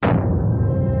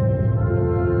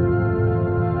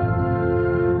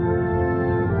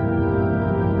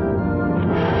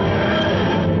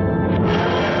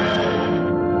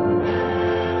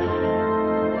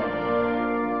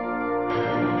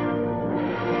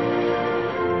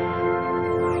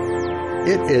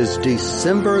It is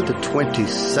December the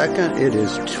 22nd. It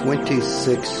is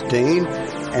 2016.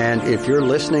 And if you're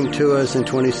listening to us in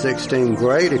 2016,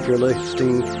 great. If you're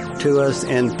listening to us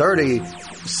in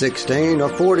 3016 or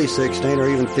 4016 or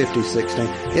even 5016,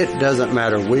 it doesn't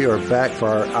matter. We are back for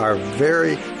our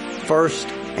very first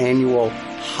annual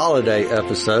holiday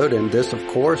episode. And this, of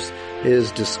course,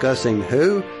 is discussing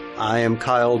who. I am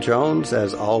Kyle Jones,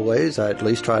 as always. I at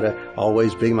least try to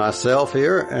always be myself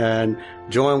here. And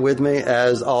join with me,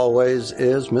 as always,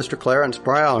 is Mr. Clarence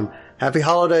Brown. Happy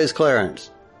holidays, Clarence.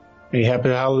 Hey, happy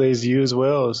holidays to you as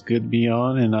well. It's good to be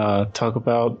on and talk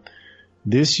about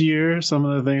this year, some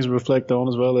of the things to reflect on,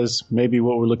 as well as maybe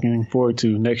what we're looking forward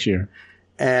to next year.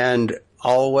 And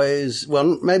always,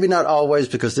 well, maybe not always,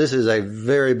 because this is a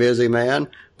very busy man,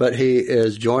 but he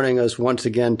is joining us once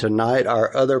again tonight,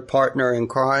 our other partner in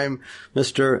crime,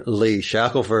 Mr. Lee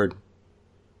Shackelford.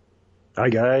 Hi,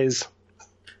 guys.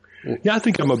 Yeah, I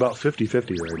think I'm about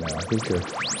 50-50 right now. I think.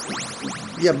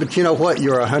 Yeah, but you know what?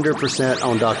 You're 100%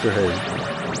 on Doctor Who.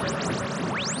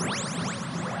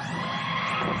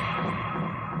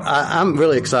 I'm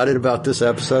really excited about this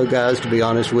episode, guys, to be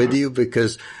honest with you,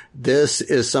 because this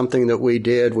is something that we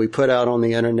did. We put out on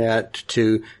the internet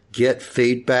to get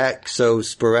feedback. So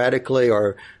sporadically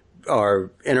or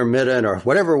intermittent or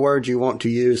whatever word you want to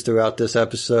use throughout this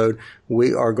episode,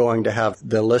 we are going to have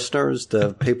the listeners,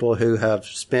 the people who have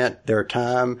spent their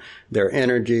time, their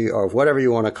energy, or whatever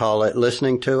you want to call it,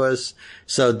 listening to us.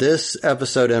 So this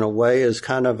episode, in a way, is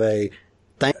kind of it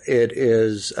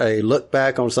is a look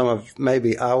back on some of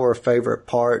maybe our favorite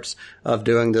parts of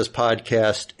doing this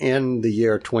podcast in the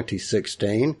year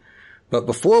 2016. But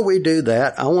before we do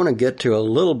that, I want to get to a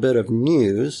little bit of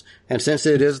news. And since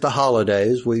it is the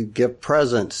holidays, we give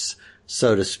presents,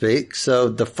 so to speak. So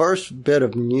the first bit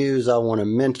of news I want to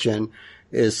mention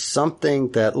is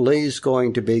something that Lee's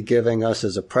going to be giving us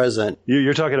as a present.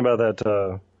 You're talking about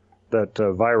that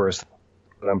virus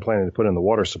that I'm planning to put in the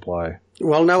water supply.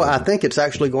 Well, no, I think it's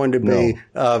actually going to be,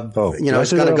 it's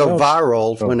going to go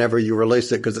viral whenever you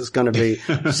release it, because it's going to be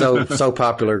so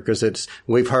popular, because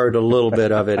we've heard a little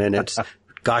bit of it and it's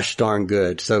gosh darn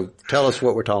good. So tell us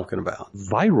what we're talking about.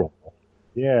 Viral.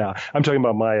 Yeah. I'm talking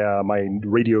about my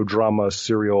radio drama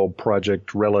serial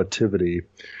project, Relativity.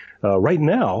 Right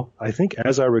now, I think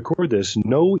as I record this,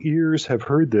 no ears have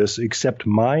heard this except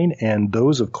mine and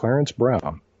those of Clarence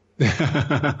Brown.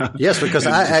 Yes, because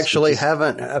I actually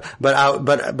haven't,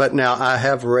 but now I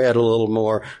have read a little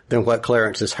more than what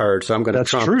Clarence has heard, so I'm going to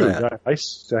trump that.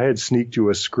 That's true. I had sneaked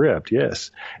you a script, yes.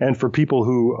 And for people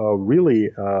who really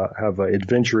have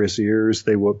adventurous ears,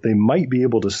 they might be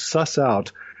able to suss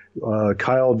out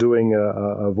Kyle doing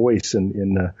a voice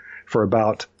for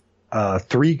about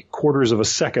 3/4 of a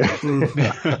second.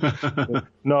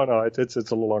 No, it's a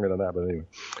little longer than that, but anyway,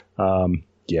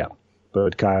 yeah.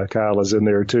 But Kyle is in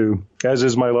there too, as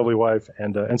is my lovely wife,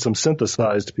 and some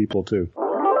synthesized people too.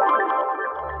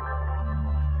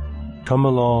 Come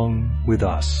along with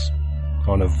us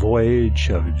on a voyage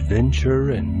of adventure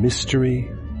and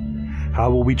mystery.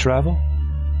 How will we travel?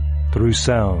 Through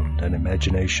sound and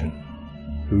imagination.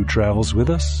 Who travels with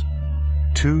us?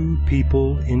 Two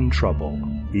people in trouble,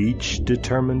 each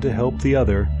determined to help the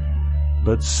other,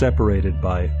 but separated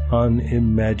by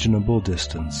unimaginable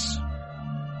distance.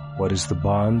 What is the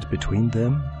bond between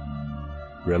them?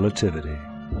 Relativity.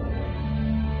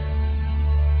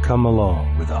 Come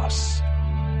along with us.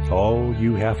 All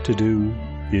you have to do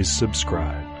is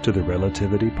subscribe to the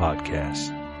Relativity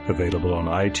Podcast, available on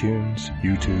iTunes,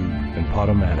 YouTube, and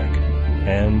Podomatic,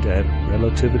 and at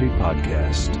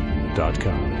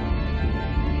relativitypodcast.com.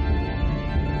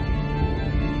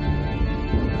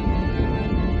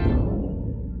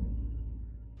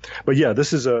 But yeah,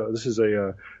 this is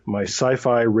my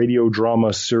sci-fi radio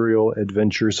drama serial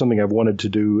adventure, something I've wanted to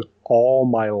do all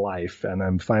my life, and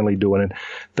I'm finally doing it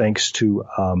thanks to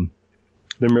the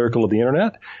miracle of the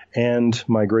internet and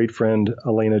my great friend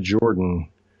Elena Jordan,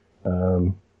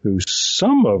 who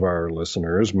some of our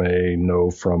listeners may know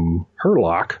from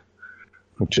Herlock,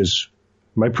 which is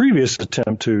my previous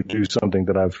attempt to do something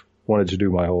that I've wanted to do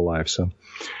my whole life. So,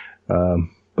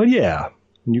 but yeah.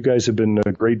 You guys have been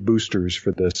great boosters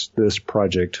for this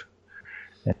project,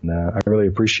 and I really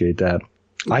appreciate that.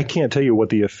 I can't tell you what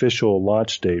the official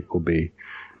launch date will be,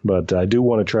 but I do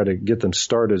want to try to get them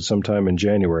started sometime in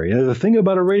January. And the thing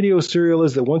about a radio serial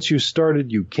is that once you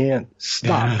started, you can't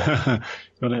stop.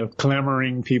 Going to have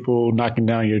clamoring people knocking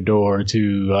down your door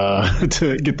to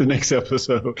get the next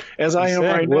episode, as I am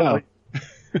right now.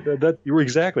 That you're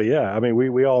exactly, yeah. I mean,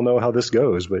 we all know how this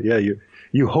goes, but yeah,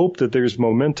 you hope that there's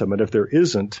momentum, and if there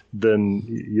isn't, then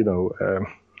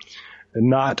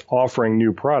not offering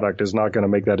new product is not going to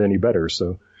make that any better.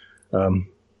 So,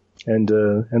 and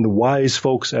the wise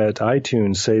folks at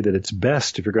iTunes say that it's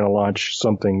best if you're going to launch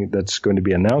something that's going to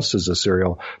be announced as a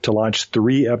serial to launch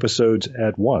 3 episodes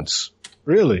at once.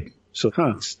 Really? So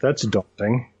that's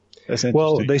daunting. That's interesting.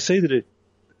 Well, they say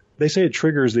it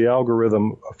triggers the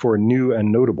algorithm for new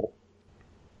and notable.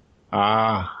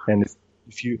 And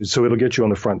so it'll get you on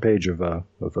the front page of the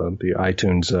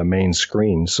iTunes main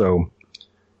screen. So,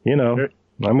 I'm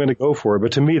going to go for it.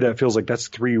 But to me, that feels like that's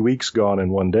 3 weeks gone in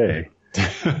one day.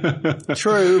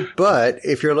 True, but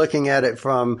if you're looking at it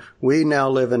from, we now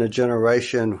live in a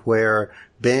generation where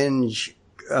binge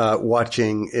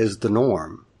watching is the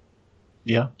norm.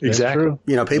 Yeah, exactly.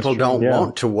 True. People don't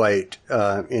want to wait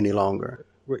any longer.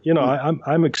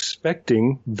 I'm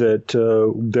expecting that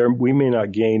we may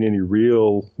not gain any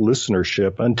real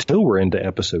listenership until we're into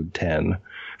episode 10.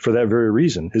 For that very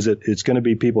reason, is that it's going to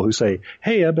be people who say,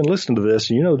 "Hey, I've been listening to this,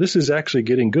 and this is actually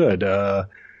getting good.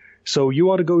 So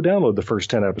you ought to go download the first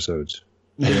 10 episodes."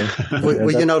 That's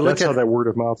how that word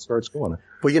of mouth starts going.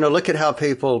 Well, look at how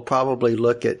people probably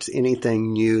look at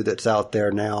anything new that's out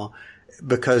there now,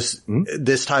 because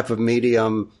this type of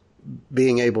medium,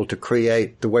 being able to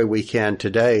create the way we can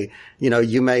today,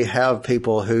 you may have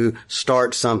people who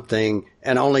start something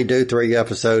and only do 3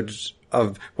 episodes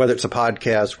of, whether it's a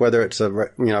podcast, whether it's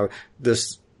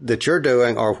this that you're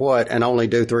doing or what, and only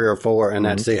do 3 or 4 and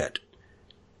that's it.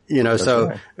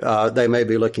 They may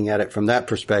be looking at it from that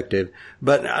perspective.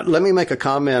 But let me make a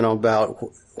comment about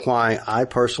why I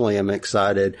personally am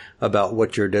excited about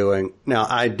what you're doing. Now,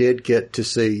 I did get to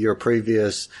see your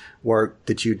previous work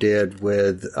that you did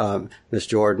with Miss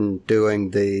Jordan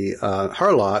doing the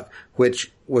Herlock,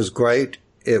 which was great.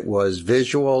 It was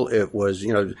visual. It was,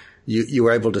 you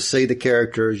were able to see the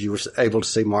characters. You were able to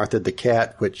see Martha the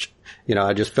cat, which,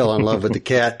 I just fell in love with the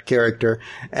cat character.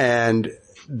 And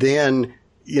then,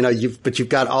 you've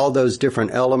got all those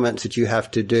different elements that you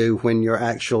have to do when you're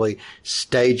actually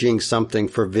staging something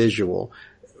for visual.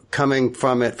 Coming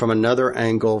from it from another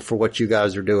angle for what you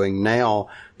guys are doing now,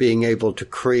 being able to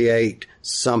create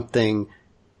something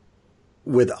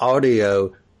with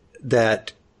audio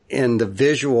that in the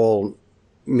visual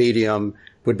medium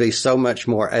would be so much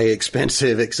more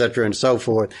expensive, et cetera, and so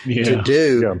forth to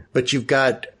do. Yeah. But you've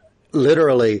got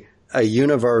literally a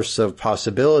universe of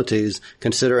possibilities,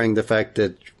 considering the fact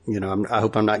that, I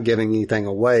hope I'm not giving anything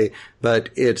away, but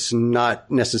it's not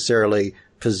necessarily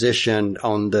positioned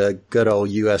on the good old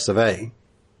US of A.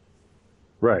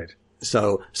 Right.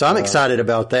 So I'm excited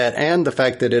about that, and the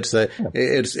fact that it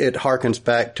harkens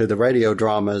back to the radio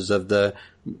dramas of the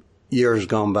years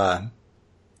gone by.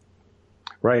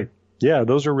 Right. Yeah,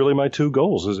 those are really my 2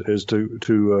 goals: is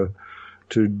to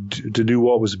do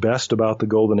what was best about the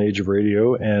golden age of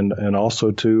radio, and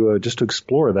also to just to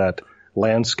explore that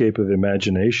landscape of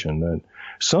imagination. And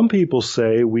some people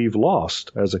say we've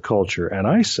lost as a culture, and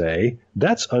I say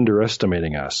that's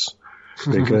underestimating us,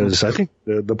 because I think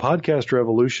the podcast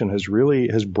revolution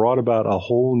has brought about a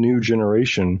whole new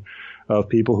generation of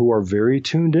people who are very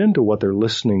tuned into what they're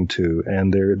listening to,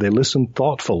 and they listen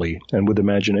thoughtfully and with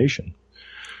imagination.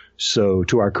 So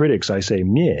to our critics, I say,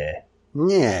 meh.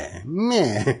 Yeah.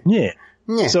 Yeah.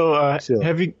 Yeah. So,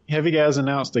 have you guys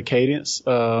announced the cadence?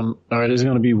 Or is it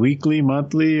going to be weekly,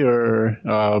 monthly, or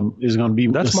is it going to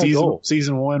be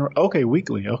season 1? Okay,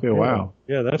 weekly. Okay, yeah. Wow.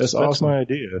 Yeah, that's awesome. My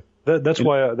idea. That's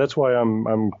why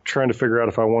I'm trying to figure out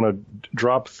if I want to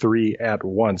drop 3 at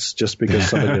once, just because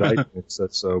somebody at iTunes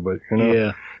said so. But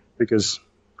because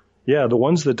the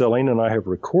ones that Delane and I have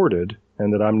recorded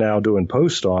and that I'm now doing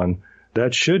post on,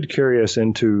 that should carry us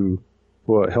into,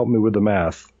 help me with the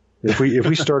math. If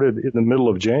we started in the middle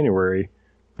of January,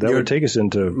 that would take us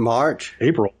into March,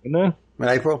 April, wouldn't it?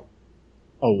 April.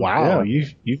 Oh wow, yeah.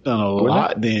 You've done a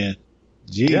lot then.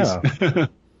 Jeez. Yeah.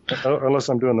 Unless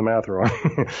I'm doing the math wrong.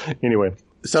 Anyway.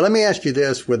 So let me ask you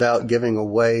this without giving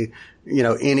away,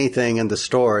 anything in the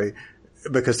story,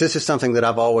 because this is something that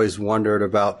I've always wondered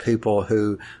about people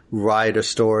who write a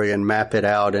story and map it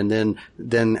out, and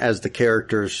then as the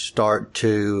characters start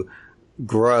to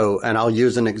grow, and I'll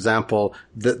use an example,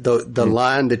 the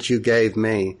line that you gave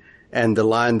me and the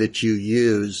line that you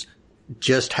use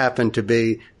just happened to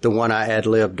be the one I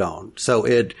ad-libbed on. So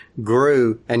it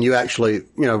grew, and you actually,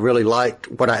 really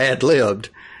liked what I ad-libbed.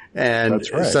 And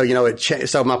that's right. So,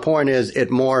 so my point is it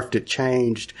morphed, it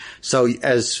changed. So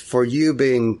as for you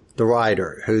being the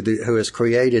writer who has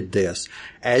created this,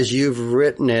 as you've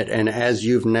written it and as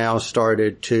you've now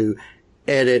started to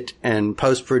edit and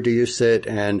post-produce it,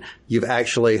 and you've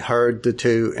actually heard the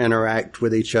 2 interact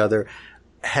with each other,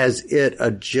 has it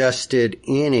adjusted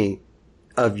any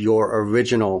of your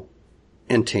original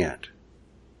intent?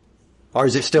 Or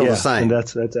is it still the same? And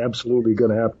that's absolutely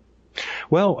going to happen.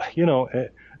 Well,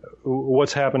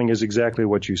 what's happening is exactly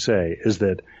what you say, is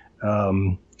that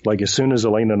like as soon as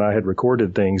Elaine and I had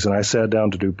recorded things and I sat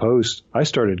down to do post, I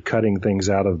started cutting things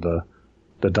out of the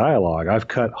dialogue. I've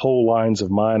cut whole lines of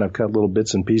mine. I've cut little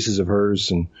bits and pieces of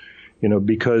hers. And,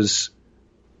 because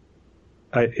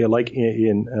without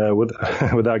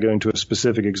going to a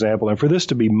specific example, and for this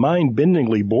to be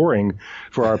mind-bendingly boring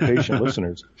for our patient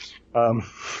listeners,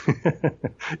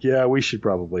 yeah, we should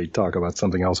probably talk about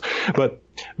something else. But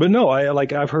no,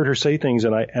 I've heard her say things,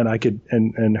 and I could,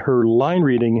 and her line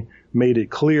reading made it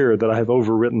clear that I have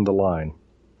overwritten the line.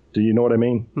 Do you know what I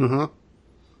mean? Mm-hmm.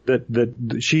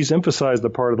 That she's emphasized the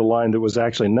part of the line that was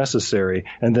actually necessary,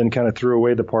 and then kind of threw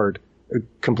away the part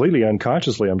completely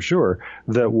unconsciously, I'm sure,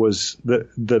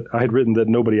 that I had written that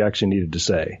nobody actually needed to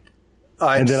say.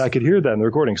 And then I could hear that in the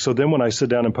recording. So then when I sit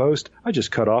down and post, I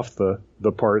just cut off the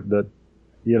part that,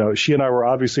 she and I were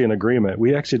obviously in agreement.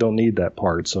 We actually don't need that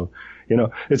part. So,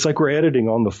 it's like we're editing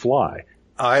on the fly.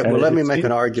 All right. Well, let me make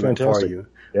an argument for you.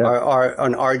 Yeah. Or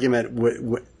an argument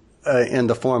in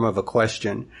the form of a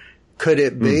question. Could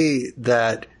it be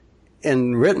that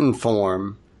in written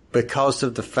form, because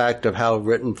of the fact of how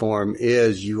written form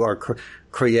is, you are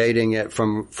creating it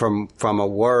from a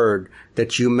word,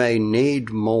 that you may need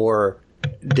more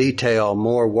detail,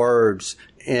 more words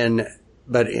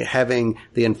but having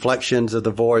the inflections of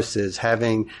the voices,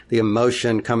 having the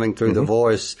emotion coming through the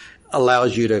voice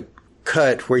allows you to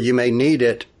cut where you may need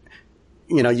it.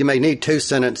 You may need 2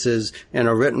 sentences in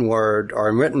a written word or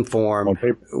in written form,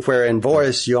 where in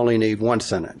voice you only need 1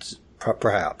 sentence,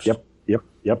 perhaps. Yep.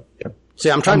 See,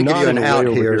 I'm trying to give you an out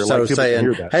here, so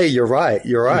saying, hey, you're right.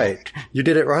 You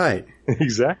did it right.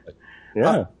 Exactly.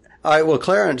 Yeah. All right. Well,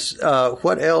 Clarence,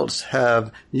 what else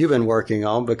have you been working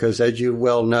on? Because as you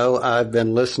well know, I've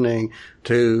been listening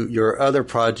to your other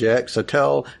projects. So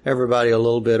tell everybody a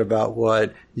little bit about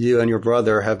what you and your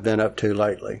brother have been up to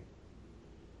lately.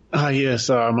 Yes,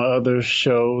 my other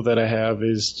show that I have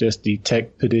is just the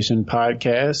Tech Petition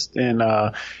podcast. And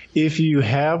if you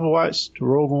have watched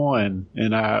Rogue One,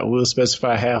 and I will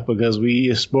specify half because we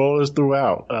have spoilers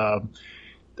throughout,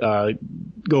 go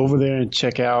over there and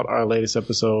check out our latest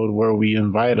episode where we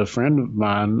invite a friend of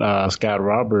mine, Scott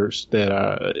Roberts, that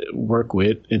I work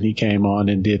with, and he came on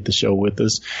and did the show with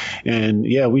us. And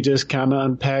yeah, we just kind of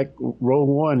unpack Rogue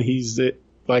One. He's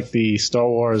like the Star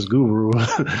Wars guru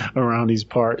around these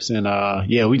parts. And,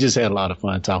 we just had a lot of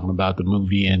fun talking about the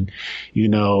movie and,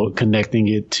 connecting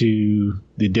it to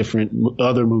the different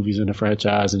other movies in the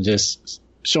franchise and just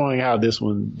showing how this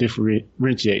one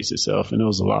differentiates itself. And it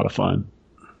was a lot of fun.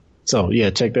 So yeah,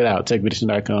 check that out.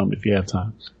 techpetition.com if you have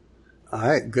time. All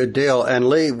right. Good deal. And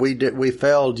Lee, we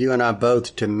failed, you and I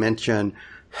both, to mention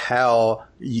how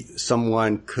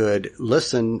someone could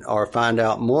listen or find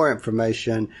out more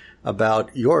information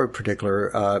about your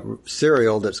particular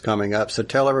serial that's coming up. So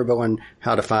tell everyone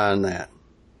how to find that.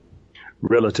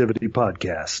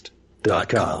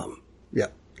 RelativityPodcast.com. Yeah,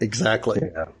 exactly.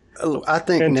 Yeah. I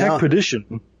think and now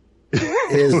Techpedition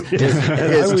is TECH.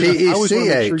 I was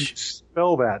make sure you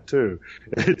spell that too.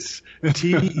 It's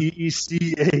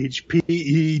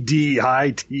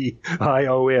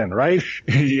TECHPEDITION, right?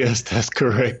 Yes, that's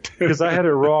correct. Because I had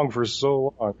it wrong for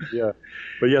so long. Yeah.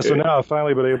 But yeah, so now I've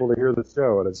finally been able to hear the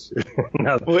show, and it's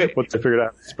now once I figured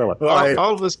out how to spell it. Well,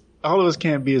 all of us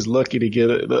can't be as lucky to get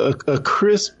a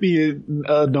crispy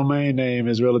domain name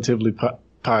as Relatively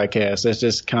Podcast. That's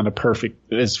just kind of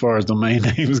perfect as far as domain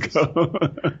names go.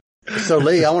 So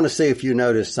Lee, I want to see if you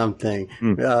noticed something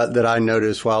that I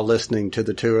noticed while listening to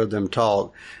the two of them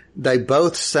talk. They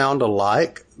both sound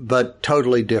alike, but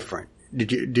totally different.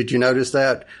 Did you notice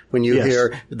that when you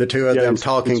hear the two of them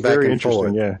talking back and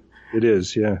forth? Yeah. It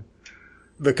is, yeah.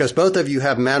 Because both of you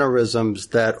have mannerisms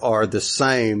that are the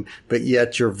same, but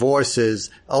yet your voices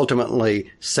ultimately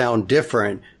sound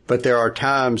different. But there are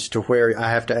times to where I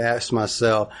have to ask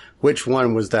myself, which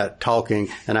one was that talking?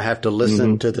 And I have to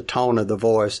listen to the tone of the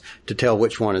voice to tell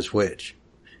which one is which.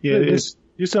 Yeah,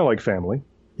 you sound like family.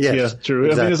 Yes, yeah, true.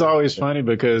 Exactly. I mean, it's always funny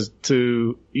because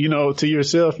to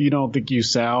yourself, you don't think you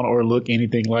sound or look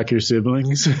anything like your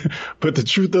siblings. But the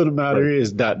truth of the matter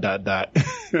is ... that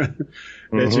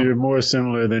you're more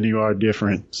similar than you are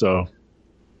different. So.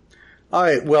 All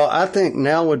right. Well, I think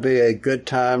now would be a good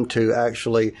time to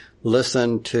actually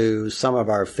listen to some of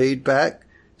our feedback.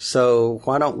 So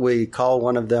why don't we call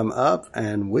one of them up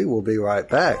and we will be right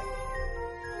back.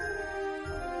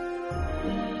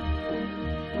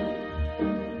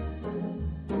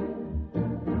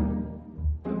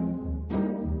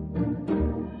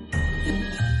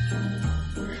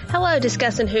 Hello,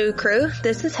 Discussing Who crew.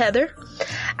 This is Heather.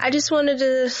 I just wanted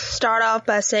to start off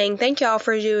by saying thank y'all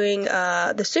for doing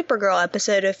the Supergirl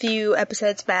episode a few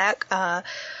episodes back,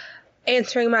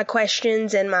 answering my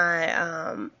questions and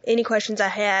my any questions I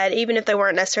had, even if they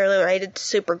weren't necessarily related to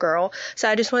Supergirl. So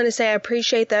I just wanted to say I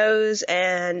appreciate those,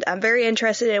 and I'm very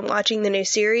interested in watching the new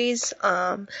series.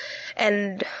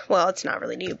 And, well, it's not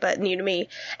really new, but new to me.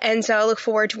 And so I look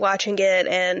forward to watching it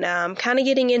and kind of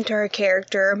getting into her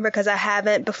character, because I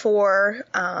haven't before.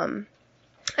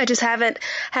 I just haven't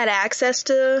had access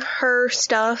to her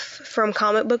stuff from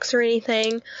comic books or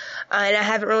anything, and I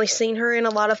haven't really seen her in a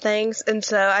lot of things, and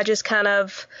so I just kind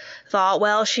of thought,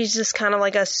 well, she's just kind of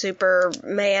like a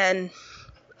Superman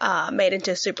made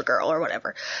into Supergirl or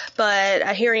whatever.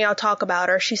 But hearing y'all talk about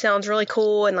her, she sounds really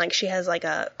cool, and like she has like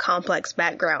a complex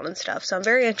background and stuff. So I'm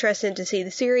very interested to see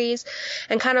the series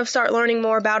and kind of start learning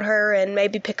more about her, and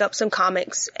maybe pick up some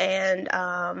comics and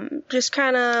just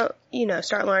kind of, you know,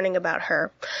 start learning about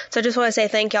her. So I just want to say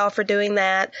thank y'all for doing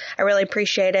that. I really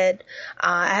appreciate it.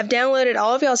 I have downloaded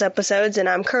all of y'all's episodes, and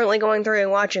I'm currently going through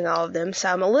and watching all of them, so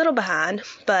I'm a little behind,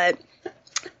 but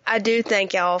I do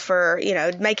thank y'all for, you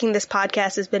know, making this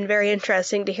podcast. Has been very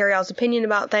interesting to hear y'all's opinion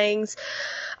about things.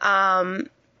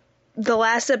 The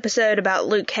last episode about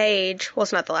Luke Cage, well,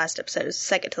 it's not the last episode, it's the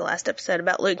second to the last episode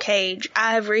about Luke Cage.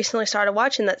 I have recently started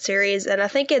watching that series, and I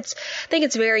think it's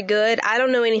very good. I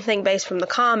don't know anything based from the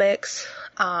comics.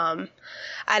 I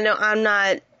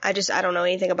don't know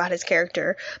anything about his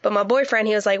character. But my boyfriend,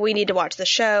 he was like, we need to watch the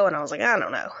show, and I was like, I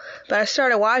don't know. But I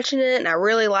started watching it, and I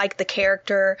really liked the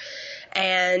character,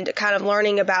 and kind of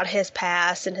learning about his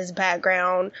past and his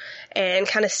background, and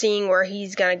kind of seeing where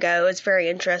he's gonna go is very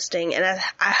interesting. And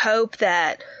I hope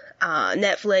that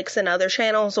Netflix and other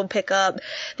channels will pick up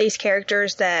these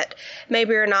characters that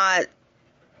maybe are not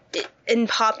in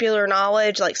popular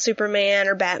knowledge, like Superman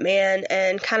or Batman,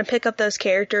 and kind of pick up those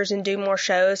characters and do more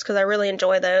shows, because I really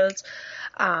enjoy those.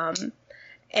 And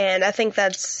I think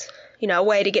that's, you know, a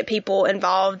way to get people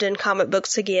involved in comic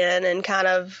books again, and kind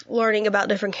of learning about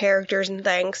different characters and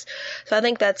things. So I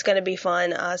think that's going to be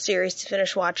fun, series to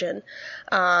finish watching.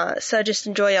 So just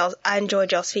I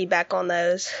enjoyed y'all's feedback on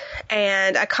those.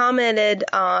 And I commented,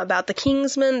 about The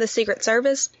Kingsman, The Secret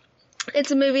Service.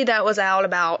 It's a movie that was out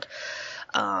about,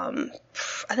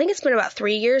 I think it's been about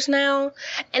 3 years now,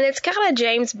 and it's got a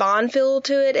James Bond feel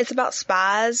to it. It's about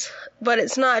spies, but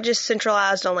it's not just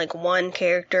centralized on like one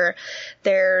character.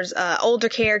 There's older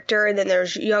character, and then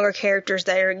there's younger characters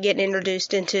that are getting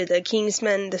introduced into the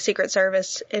Kingsman, the Secret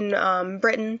Service in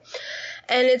Britain.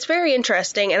 And it's very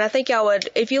interesting, and I think y'all would,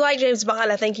 if you like James Bond,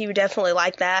 I think you would definitely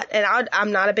like that. And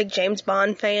I'm not a big James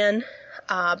Bond fan,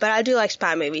 but I do like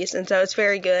spy movies, and so it's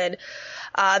very good.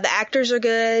 The actors are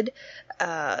good.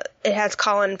 It has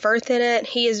Colin Firth in it.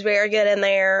 He is very good in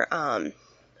there.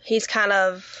 He's kind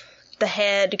of the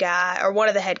head guy, or one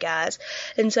of the head guys.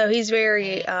 And so he's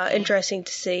very interesting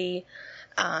to see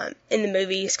in the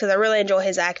movies, because I really enjoy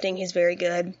his acting. He's very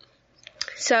good.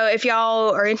 So if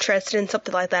y'all are interested in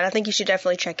something like that, I think you should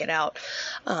definitely check it out.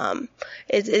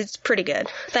 It's pretty good.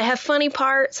 They have funny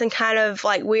parts and kind of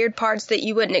like weird parts that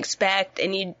you wouldn't expect,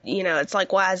 and you know, it's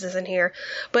like, why is this in here?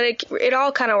 But it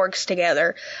all kind of works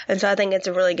together, and so I think it's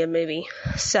a really good movie.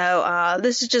 So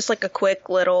this is just like a quick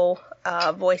little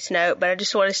voice note, but I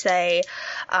just want to say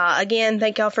again,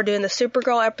 thank y'all for doing the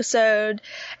Supergirl episode,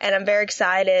 and I'm very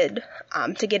excited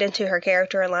to get into her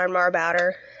character and learn more about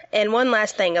her. And one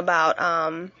last thing about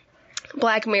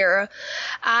Black Mirror.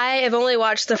 I have only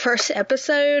watched the first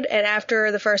episode, and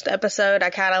after the first episode, I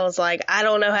kind of was like, I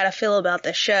don't know how to feel about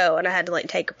this show, and I had to like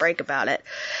take a break about it.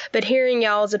 But hearing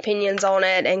y'all's opinions on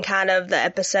it and kind of the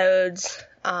episodes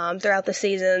throughout the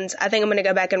seasons, I think I'm going to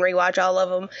go back and rewatch all of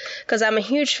them, because I'm a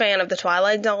huge fan of The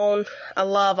Twilight Zone. I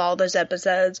love all those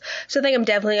episodes, so I think I'm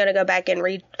definitely going to go back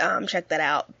and check that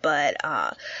out. But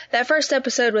that first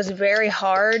episode was very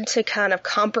hard to kind of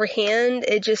comprehend.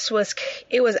 It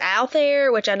was out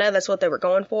there, which I know that's what they were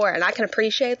going for, and I can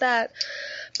appreciate that.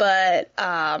 But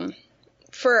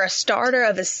for a starter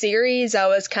of a series, I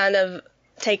was kind of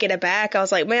taken aback. I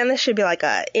was like, man, this should be like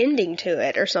a ending to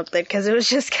it or something, because it was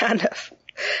just kind of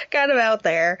out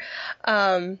there.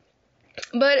 But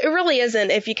it really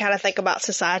isn't. If you kind of think about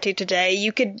society today,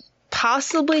 you could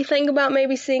possibly think about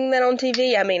maybe seeing that on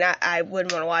TV. I mean, I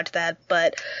wouldn't want to watch that,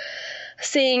 but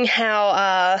seeing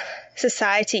how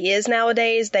society is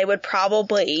nowadays, they would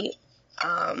probably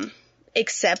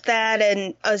accept that,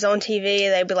 and as on TV,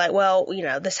 they'd be like, well, you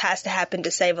know, this has to happen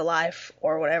to save a life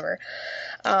or whatever.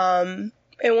 And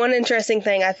one interesting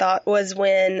thing I thought was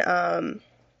when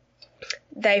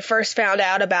they first found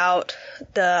out about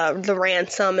the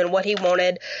ransom and what he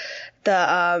wanted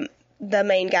the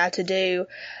main guy to do,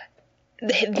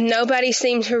 nobody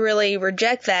seemed to really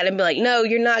reject that and be like, no,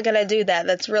 you're not going to do that.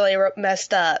 That's really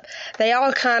messed up. They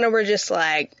all kind of were just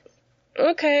like,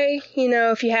 okay,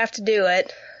 if you have to do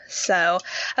it. So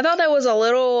I thought that was a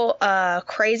little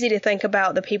crazy to think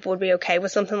about that people would be okay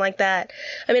with something like that.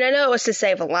 I mean, I know it was to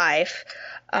save a life,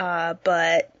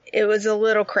 but it was a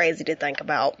little crazy to think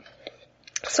about.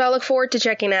 So I look forward to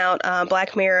checking out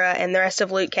Black Mirror and the rest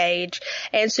of Luke Cage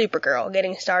and Supergirl,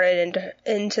 getting started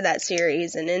into that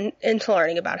series and into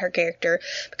learning about her character,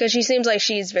 because she seems like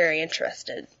she's very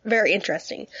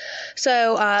interesting.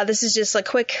 So this is just a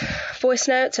quick voice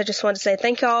note. So I just want to say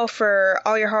thank y'all for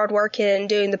all your hard work in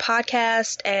doing the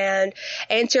podcast and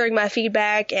answering my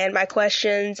feedback and my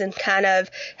questions and kind of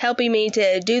helping me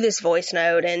to do this voice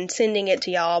note and sending it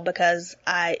to y'all, because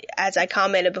as I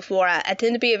commented before, I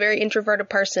tend to be a very introverted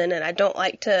person and I don't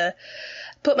like to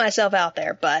put myself out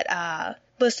there, but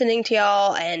listening to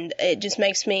y'all, and it just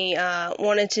makes me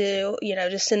wanted to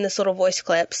just send this little voice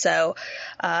clip. So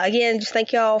again, just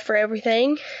thank y'all for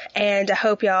everything, and I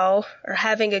hope y'all are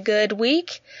having a good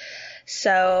week.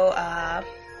 So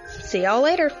see y'all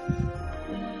later.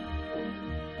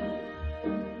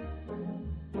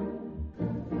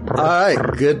 All right,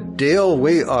 good deal.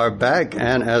 We are back,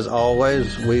 and as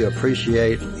always, we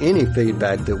appreciate any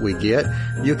feedback that we get.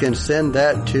 You can send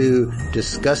that to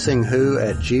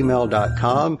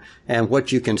discussingwho@gmail.com, and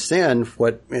what you can send,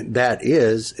 what that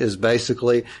is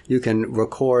basically you can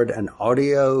record an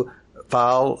audio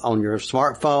file on your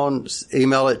smartphone,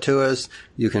 email it to us.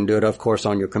 You can do it, of course,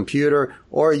 on your computer,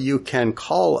 or you can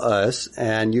call us,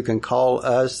 and you can call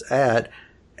us at,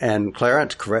 and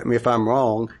Clarence, correct me if I'm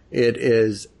wrong, it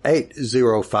is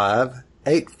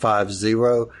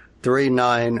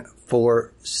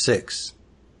 805-850-3946.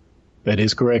 That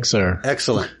is correct, sir.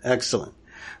 Excellent.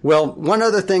 Well, one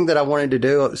other thing that I wanted to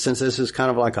do, since this is kind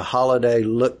of like a holiday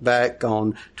look back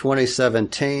on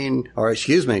 2017, or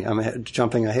excuse me, I'm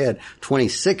jumping ahead,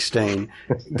 2016.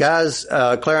 Guys,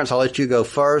 Clarence, I'll let you go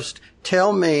first.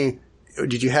 Tell me,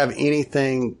 did you have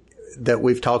anything that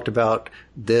we've talked about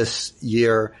this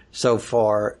year so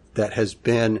far that has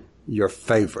been your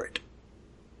favorite?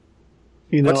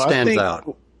 What stands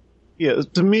out? Yeah,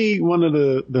 to me, one of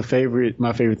my favorite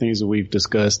things that we've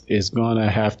discussed is going to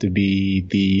have to be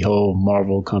the whole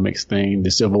Marvel Comics thing,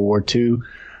 the Civil War II.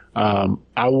 I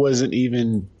wasn't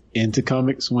even into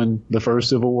comics when the first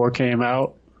Civil War came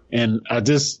out. And I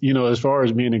just, as far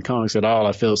as being in comics at all,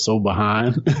 I felt so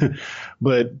behind.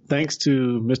 But thanks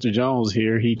to Mr. Jones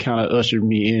here, he kind of ushered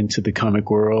me into the comic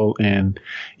world. And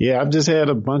yeah, I've just had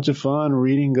a bunch of fun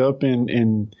reading up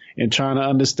and trying to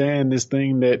understand this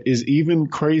thing that is even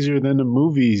crazier than the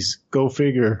movies. Go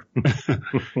figure.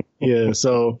 Yeah.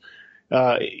 So,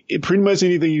 pretty much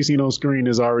anything you've seen on screen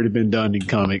has already been done in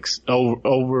comics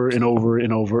over and over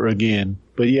and over again.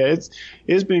 But yeah,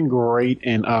 it's been great.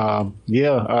 And,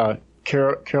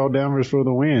 Carol Danvers for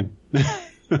the win.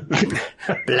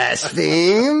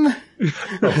 Blaspheme.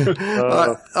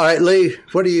 All right, Lee,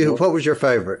 what was your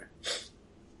favorite?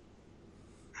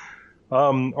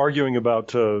 Arguing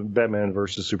about Batman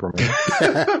versus Superman.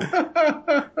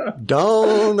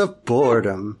 Dawn of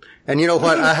Boredom. And you know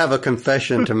what? I have a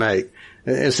confession to make.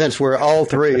 And since we're all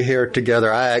three here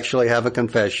together, I actually have a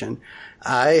confession.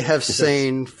 I have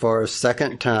seen for a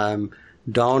second time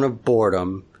Dawn of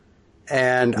Boredom,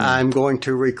 and I'm going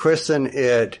to rechristen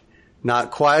it Not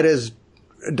Quite as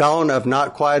Dawn of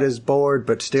Not Quite as Bored,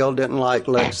 but still didn't like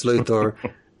Lex Luthor,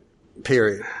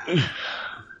 period.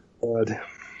 God.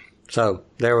 So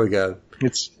there we go.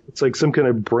 It's like some kind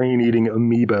of brain-eating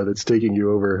amoeba that's taking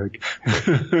you over.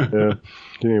 Yeah.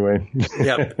 Anyway.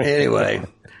 Yep. Anyway.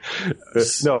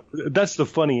 No, that's the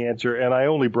funny answer, and I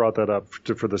only brought that up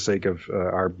for the sake of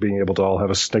our being able to all have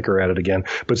a snicker at it again.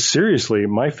 But seriously,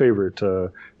 my favorite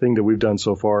thing that we've done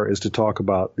so far is to talk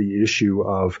about the issue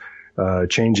of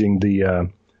changing the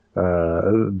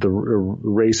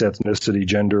race, ethnicity,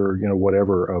 gender,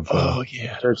 whatever of so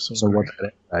what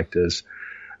that impact is.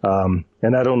 And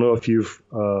I don't know if you've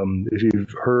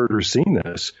heard or seen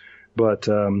this, but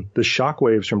the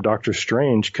shockwaves from Doctor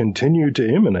Strange continue to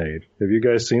emanate. Have you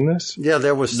guys seen this? Yeah,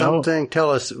 there was something.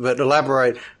 Tell us, but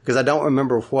elaborate, because I don't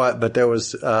remember what. But there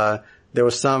was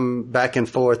some back and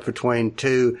forth between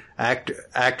two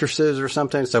actresses or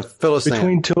something. So fill us in.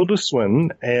 Between Tilda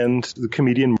Swinton and the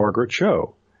comedian Margaret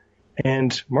Cho.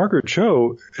 And Margaret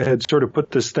Cho had sort of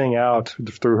put this thing out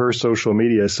through her social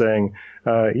media saying,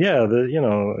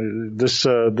 this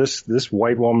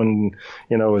white woman,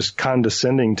 is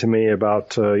condescending to me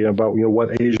about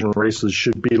what Asian races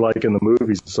should be like in the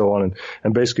movies and so on,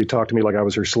 and basically talked to me like I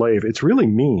was her slave. It's really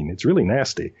mean. It's really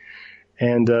nasty.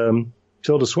 And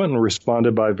Tilda Swinton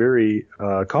responded by very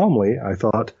calmly, I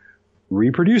thought,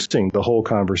 reproducing the whole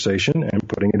conversation and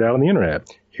putting it out on the internet.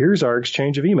 Here's our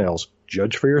exchange of emails.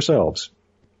 Judge for yourselves.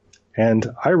 And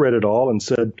I read it all and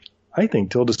said, I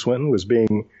think Tilda Swinton was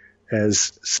being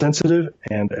as sensitive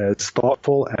and as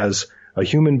thoughtful as a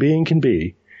human being can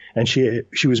be. And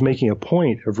she was making a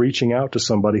point of reaching out to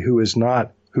somebody who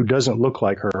doesn't look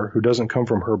like her, who doesn't come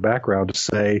from her background, to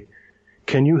say,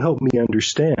 can you help me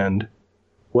understand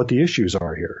what the issues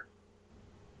are here?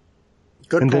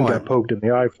 Good and point. Then got poked in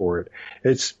the eye for it.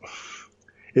 It's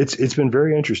been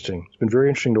very interesting. It's been very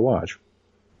interesting to watch.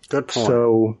 Good point.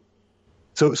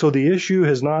 So the issue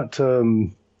has not,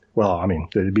 well, I mean,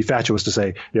 it'd be fatuous to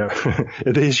say,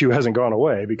 the issue hasn't gone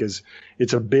away, because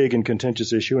it's a big and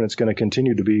contentious issue, and it's going to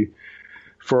continue to be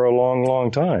for a long,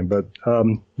 long time. But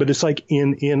it's like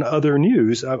in other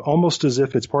news, almost as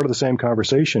if it's part of the same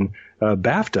conversation.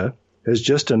 BAFTA has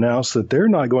just announced that they're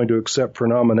not going to accept for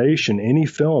nomination any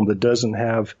film that doesn't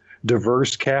have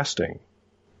diverse casting.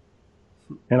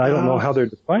 And I don't know how they're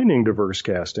defining diverse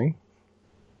casting,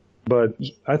 but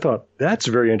I thought that's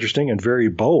very interesting and very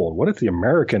bold. What if the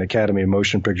American Academy of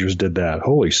Motion Pictures did that?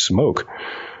 Holy smoke.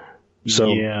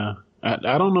 So yeah,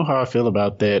 I don't know how I feel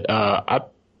about that.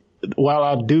 While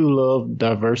I do love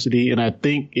diversity, and I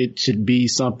think it should be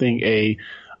something a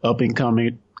up and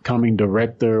coming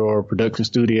director or production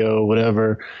studio,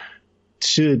 whatever,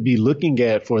 should be looking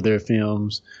at for their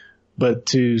films, but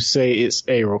to say it's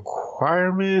a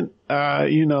requirement,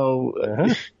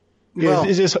 Well,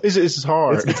 it's just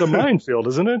hard. it's a minefield,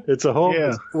 isn't it? It's a whole.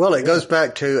 Yeah. Well, it goes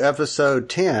back to episode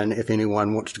 10, if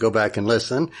anyone wants to go back and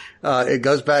listen. It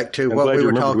goes back to what we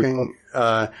were talking.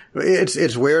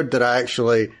 It's weird that I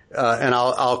actually, and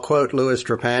I'll quote Louis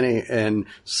Trapani in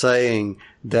saying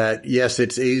that, yes,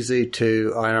 it's easy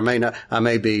to, I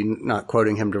may be not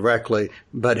quoting him directly,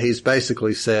 but he's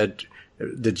basically said,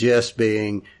 the gist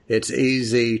being, it's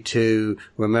easy to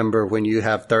remember when you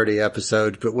have 30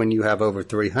 episodes, but when you have over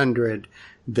 300,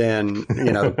 then,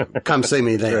 come see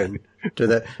me then. To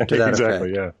that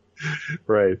exactly, effect. yeah.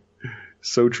 Right.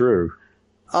 So true.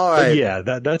 All right. But yeah,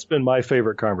 that's been my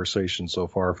favorite conversation so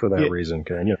far for that reason.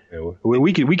 And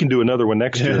we can do another one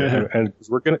next year, and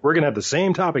we're gonna have the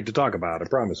same topic to talk about. I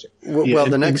promise you. Well,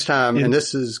 the next time, and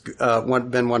this has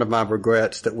been one of my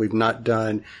regrets that we've not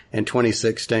done in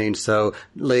 2016. So,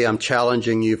 Lee, I'm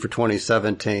challenging you for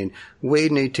 2017. We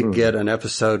need to get an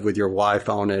episode with your wife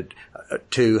on it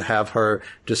to have her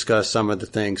discuss some of the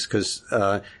things, because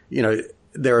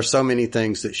there are so many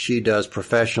things that she does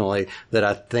professionally that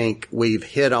I think we've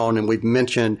hit on, and we've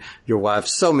mentioned your wife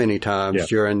so many times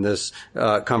during this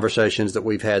conversations that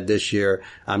we've had this year.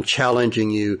 I'm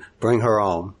challenging you. Bring her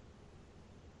on.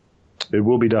 It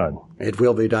will be done. It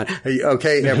will be done.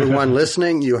 Okay, everyone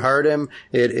listening, you heard him.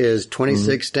 It is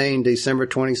 2016, December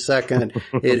 22nd.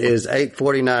 It is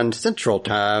 8:49 Central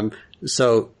Time.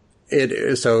 So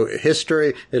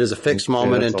history, it is a fixed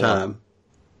moment in time.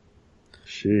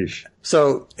 Sheesh.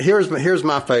 So here's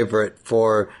my favorite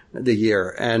for the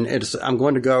year, and I'm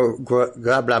going to go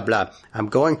blah blah blah. I'm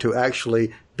going to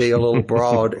actually be a little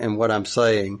broad in what I'm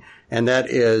saying, and that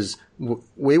is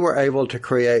we were able to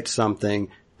create something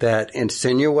that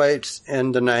insinuates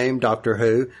in the name Doctor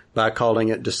Who by calling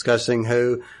it Discussing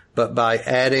Who, but by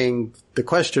adding the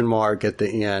question mark at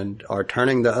the end or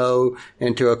turning the O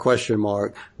into a question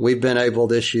mark, we've been able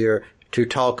this year to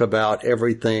talk about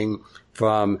everything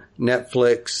from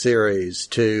Netflix series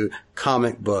to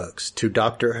comic books to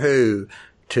Doctor Who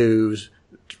to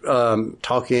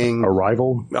talking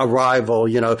Arrival.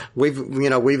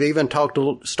 We've even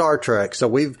talked Star Trek. So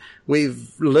we've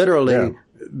literally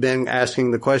been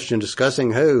asking the question,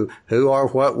 discussing who or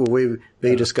what will we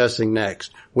be discussing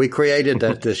next. We created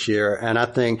that this year, and I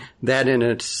think that in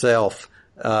itself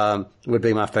would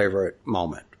be my favorite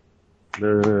moment.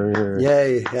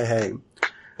 Yay! Hey.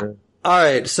 All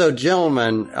right, so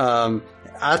gentlemen,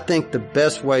 I think the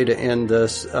best way to end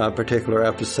this particular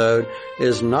episode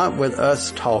is not with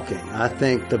us talking. I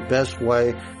think the best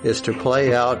way is to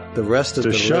play out the rest of the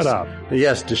list. Shut up.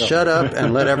 Yes, to shut up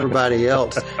and let everybody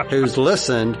else who's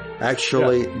listened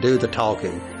actually do the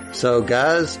talking. So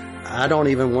guys, I don't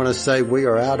even want to say we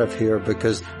are out of here,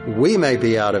 because we may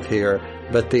be out of here,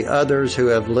 but the others who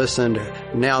have listened,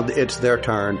 now it's their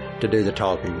turn to do the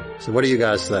talking. So what do you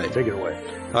guys say? Take it away.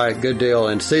 All right, good deal.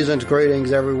 And season's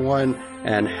greetings, everyone,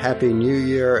 and Happy New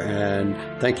Year, and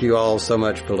thank you all so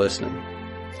much for listening.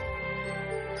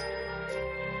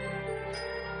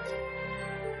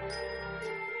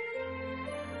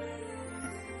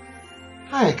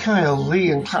 Hi, Kyle,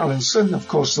 Lee and Collinson, of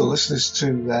course, the listeners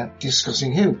to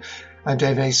Discussing Who. I'm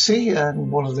Dave AC,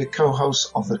 and one of the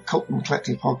co-hosts of the Colton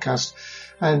Collective podcast,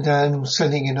 and I'm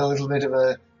sending in a little bit of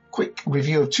a quick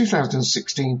review of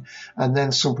 2016 and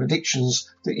then some predictions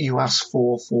that you asked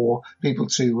for people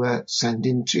to send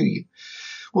in to you.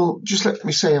 Well, just let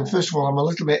me say, first of all, I'm a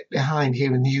little bit behind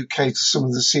here in the UK to some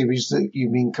of the series that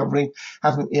you've been covering.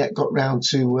 Haven't yet got round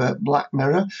to Black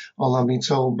Mirror, although I've been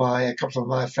told by a couple of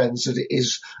my friends that it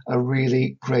is a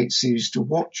really great series to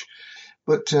watch.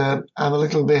 But I'm a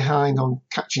little behind on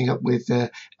catching up with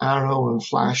Arrow and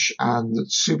Flash and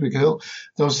Supergirl.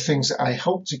 Those are things that I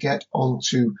hope to get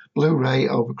onto Blu-ray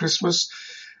over Christmas.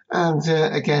 And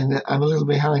again, I'm a little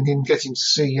behind in getting to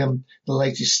see the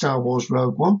latest Star Wars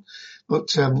Rogue One.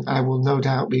 But I will no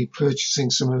doubt be purchasing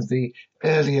some of the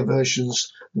earlier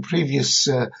versions, the previous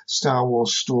Star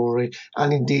Wars story,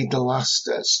 and indeed the last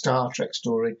Star Trek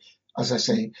story, as I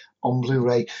say, on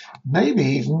Blu-ray. Maybe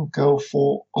even go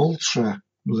for Ultra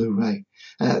Blu-ray.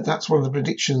 That's one of the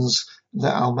predictions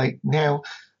that I'll make now.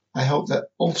 I hope that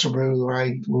Ultra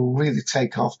Blu-ray will really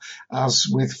take off, as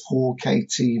with 4K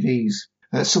TVs.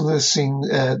 Some of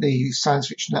the science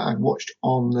fiction that I've watched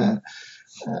on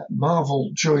Marvel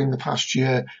during the past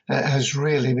year has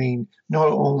really been not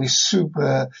only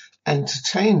super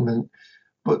entertainment,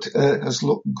 but has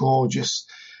looked gorgeous.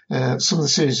 Some of the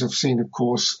series I've seen, of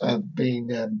course, have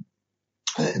been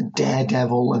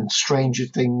Daredevil and Stranger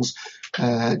Things,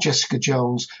 Jessica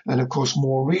Jones, and of course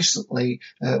more recently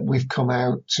we've come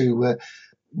out to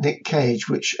Nick Cage,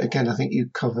 which again I think you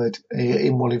covered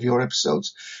in one of your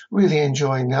episodes. Really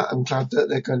enjoying that. I'm glad that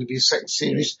they're going to be a second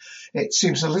series. It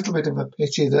seems a little bit of a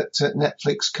pity that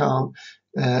Netflix can't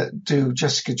do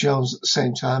Jessica Jones at the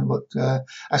same time, but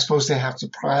I suppose they have to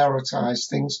prioritize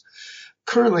things.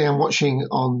 Currently I'm watching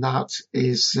on that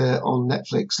is on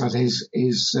Netflix, that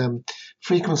is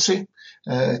Frequency,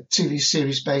 TV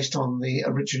series based on the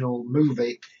original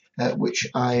movie, which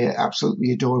I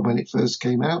absolutely adored when it first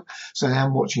came out. So I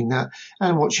am watching that.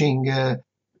 I'm watching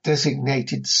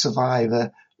Designated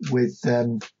Survivor with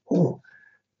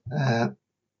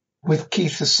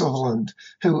Kiefer Sutherland,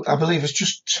 who I believe has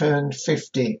just turned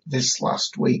 50 this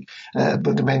last week,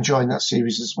 but I'm enjoying that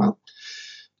series as well.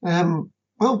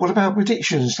 Well, what about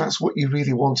predictions? That's what you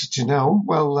really wanted to know.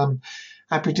 Well,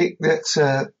 I predict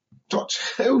that Doctor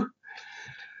Who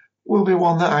will be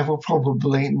one that I will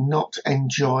probably not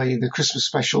enjoy the Christmas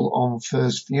special on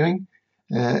first viewing.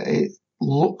 It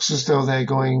looks as though they're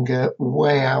going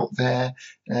way out there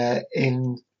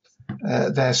in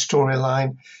their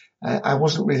storyline. I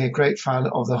wasn't really a great fan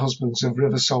of The Husbands of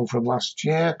River Song from last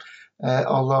year,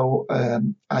 although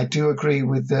I do agree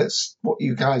with this, what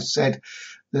you guys said,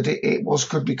 that it was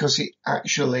good because it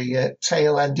actually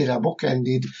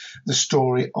bookended the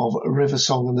story of River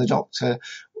Song and the Doctor,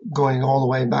 going all the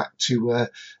way back to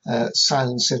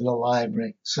Silence in the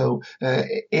Library. So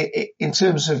in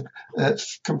terms of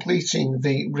completing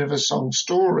the River Song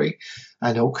story,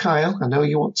 I know, Kyle, I know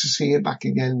you want to see it back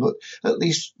again, but at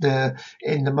least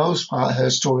in the most part, her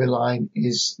storyline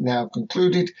is now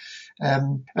concluded.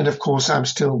 And of course, I'm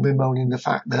still bemoaning the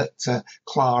fact that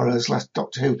Clara has left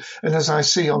Doctor Who. And as I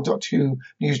see on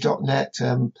DoctorWhoNews.net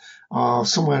or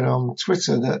somewhere on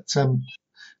Twitter that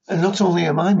and not only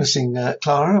am I missing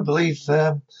Clara, I believe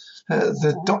the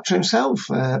Doctor himself,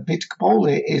 Peter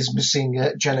Capaldi, is missing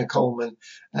Jenna Coleman.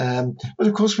 But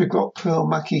of course, we've got Pearl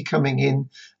Mackie coming in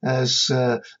as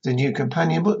the new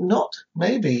companion, but not,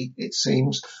 maybe, it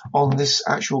seems, on this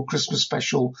actual Christmas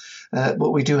special.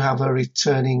 But we do have a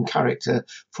returning character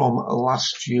from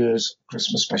last year's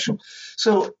Christmas special.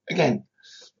 So, again,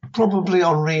 probably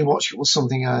on rewatch it was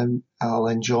something I'll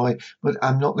enjoy, but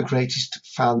I'm not the greatest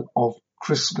fan of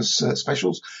Christmas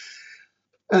specials.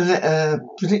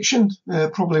 Prediction,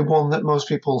 probably one that most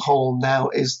people hold now,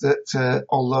 is that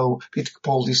although Peter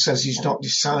Capaldi says he's not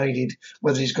decided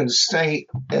whether he's going to stay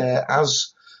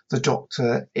as the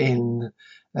Doctor in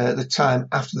the time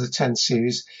after the 10th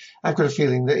series, I've got a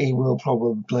feeling that he will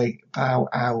probably bow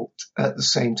out at the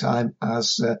same time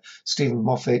as Stephen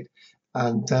Moffat,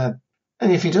 and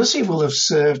if he does, he will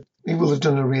have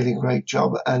done a really great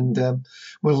job, and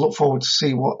we'll look forward to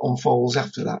see what unfolds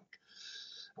after that.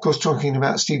 Of course, talking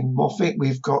about Stephen Moffat,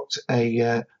 we've got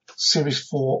a Series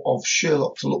 4 of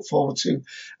Sherlock to look forward to,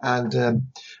 and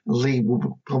Lee will be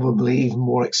probably even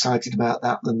more excited about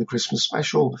that than the Christmas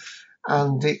special.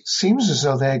 And it seems as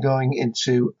though they're going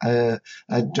into a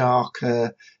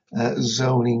darker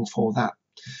zoning for that.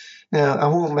 Now, I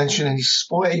won't mention any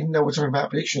spoilers, even though we're talking about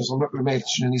predictions, I'm not going to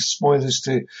mention any spoilers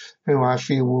to who I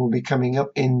feel will be coming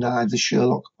up in either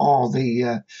Sherlock or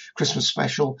the Christmas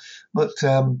special. But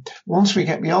once we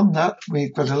get beyond that,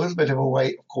 we've got a little bit of a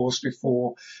wait, of course,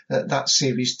 before that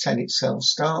Series 10 itself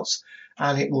starts.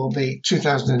 And it will be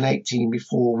 2018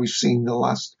 before we've seen the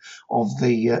last of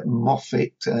the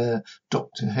Moffat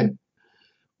Doctor Who.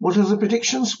 What are the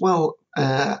predictions? Well,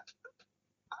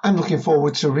 I'm looking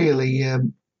forward to really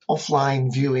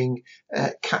offline viewing,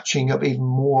 catching up even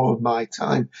more of my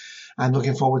time. I'm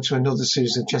looking forward to another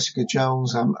series of Jessica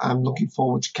Jones. I'm looking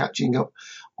forward to catching up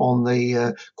on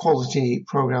the quality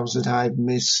programs that I've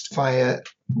missed via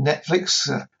Netflix.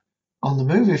 On the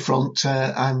movie front,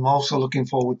 I'm also looking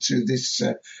forward to this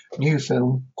new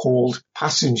film called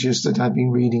Passengers that I've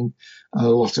been reading a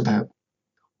lot about.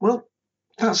 Well,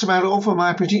 that's about all for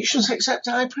my predictions, except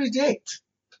I predict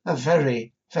a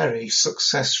very, very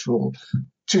successful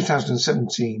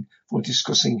 2017 for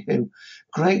Discussing Who.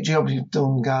 Great job you've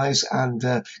done, guys, and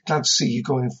glad to see you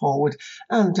going forward.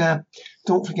 And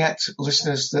don't forget,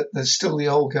 listeners, that there's still the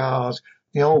old guard,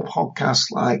 the old podcasts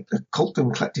like the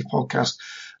Cultdom Collective Podcast.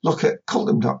 Look at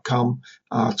cultdom.com.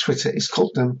 Our Twitter is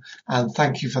Cultdom, and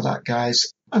thank you for that,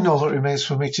 guys. And all that remains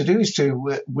for me to do is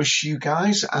to wish you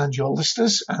guys and your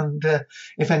listeners, and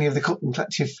if any of the Cultdom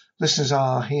Collective listeners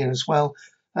are here as well,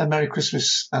 a Merry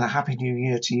Christmas and a Happy New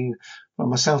Year to you from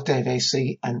myself, Dave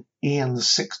AC, and Ian the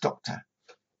Sixth Doctor.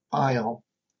 Bye all.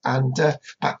 And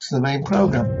back to the main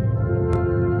programme.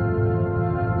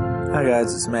 Hi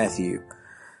guys, it's Matthew.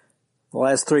 The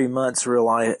last 3 months, real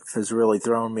life has really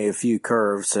thrown me a few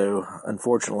curves, so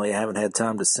unfortunately I haven't had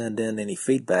time to send in any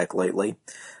feedback lately,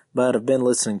 but I've been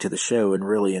listening to the show and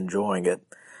really enjoying it.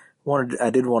 I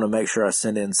did want to make sure I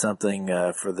sent in something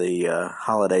for the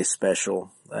holiday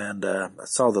special, and I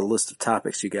saw the list of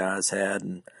topics you guys had,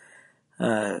 and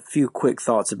a few quick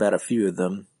thoughts about a few of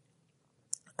them.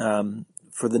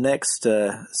 For the next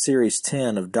Series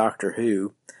 10 of Doctor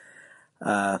Who,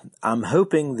 I'm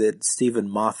hoping that Stephen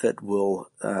Moffat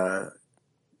will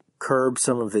curb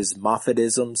some of his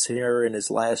Moffatisms here in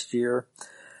his last year.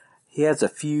 He has a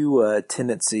few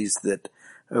tendencies that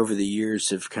over the years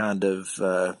have kind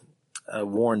of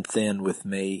worn thin with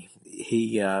me.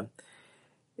 He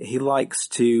likes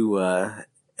to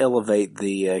elevate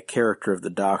the character of the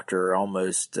Doctor,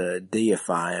 almost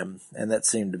deify him, and that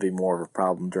seemed to be more of a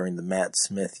problem during the Matt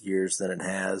Smith years than it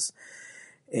has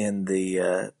in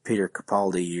the Peter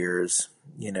Capaldi years.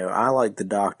 You know, I like the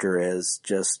Doctor as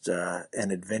just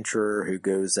an adventurer who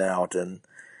goes out and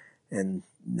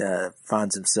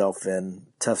finds himself in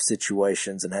tough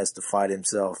situations and has to fight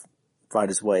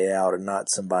his way out, and not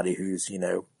somebody who's, you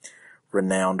know,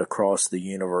 renowned across the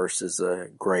universe as a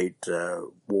great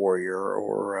warrior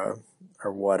or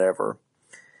whatever.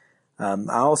 I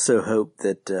also hope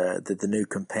that the new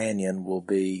companion will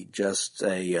be just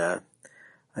a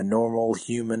normal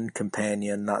human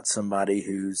companion, not somebody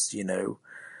who's, you know,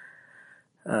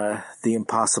 the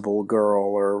impossible girl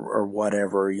or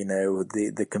whatever. You know,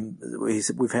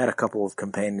 we've had a couple of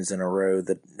companions in a row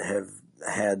that have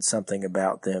had something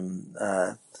about them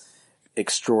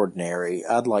extraordinary.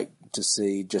 I'd like to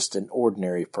see just an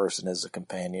ordinary person as a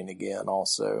companion again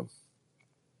also.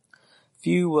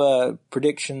 Few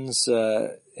predictions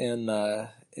in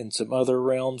some other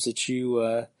realms that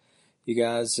you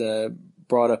guys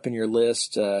brought up in your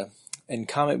list. In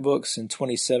comic books in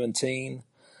 2017,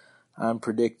 I'm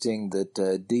predicting that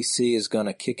DC is going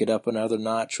to kick it up another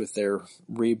notch with their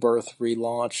Rebirth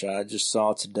relaunch. I just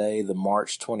saw today the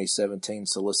March 2017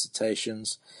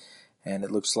 solicitations, and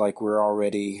it looks like we're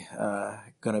already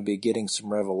going to be getting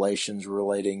some revelations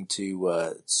relating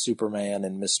to Superman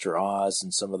and Mr. Oz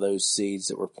and some of those seeds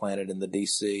that were planted in the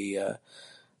DC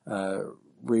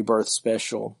Rebirth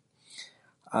special.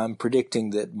 I'm predicting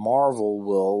that Marvel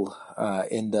will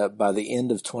end up, by the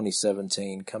end of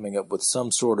 2017, coming up with some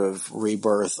sort of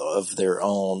rebirth of their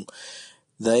own.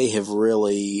 They have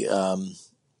really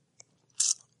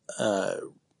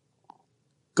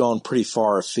gone pretty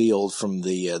far afield from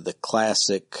the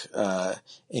classic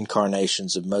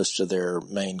incarnations of most of their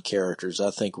main characters.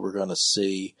 I think we're going to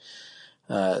see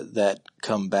that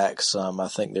come back some. I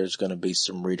think there's going to be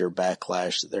some reader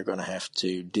backlash that they're going to have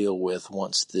to deal with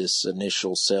once this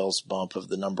initial sales bump of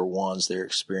the number ones they're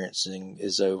experiencing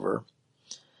is over.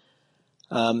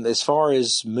 As far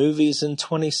as movies in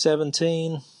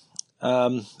 2017,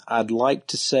 I'd like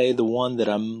to say the one that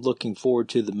I'm looking forward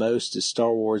to the most is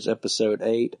Star Wars Episode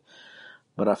 8,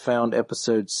 but I found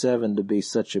Episode 7 to be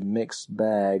such a mixed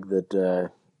bag that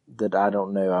I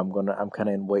don't know. I'm kind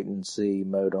of in wait and see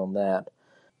mode on that.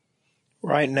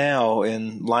 Right now,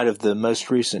 in light of the most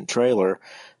recent trailer,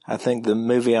 I think the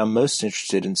movie I'm most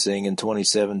interested in seeing in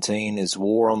 2017 is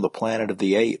War on the Planet of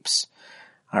the Apes.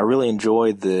 I really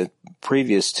enjoyed the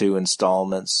previous 2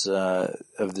 installments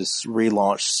of this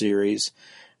relaunch series,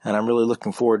 and I'm really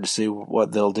looking forward to see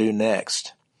what they'll do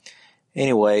next.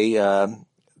 Anyway,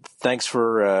 thanks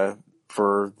for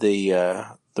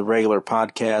the regular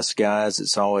podcast, guys.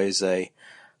 It's always a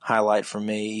highlight for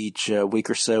me each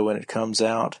week or so when it comes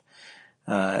out.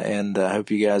 And I hope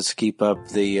you guys keep up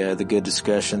the good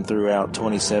discussion throughout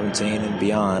 2017 and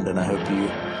beyond. And I hope you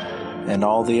and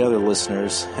all the other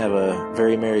listeners have a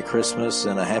very Merry Christmas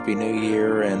and a Happy New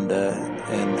Year and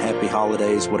Happy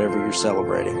Holidays, whatever you're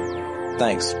celebrating.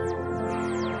 Thanks.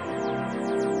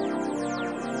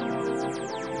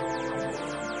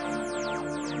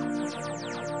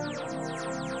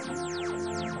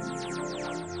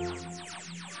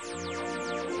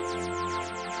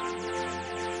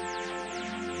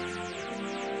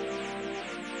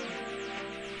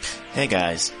 Hey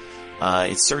guys,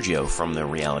 it's Sergio from the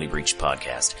Reality Breach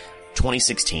podcast.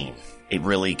 2016, it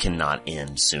really cannot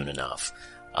end soon enough.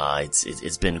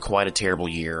 It's been quite a terrible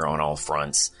year on all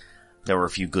fronts. There were a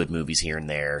few good movies here and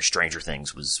there. Stranger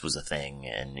Things was a thing,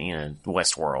 and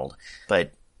Westworld.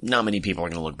 But not many people are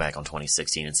going to look back on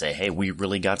 2016 and say, "Hey, we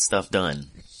really got stuff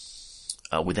done."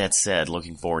 With that said,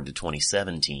 looking forward to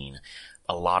 2017,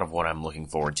 a lot of what I'm looking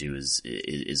forward to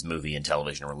is movie and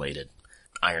television related.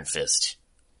 Iron Fist,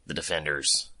 The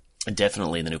Defenders,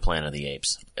 definitely the new Planet of the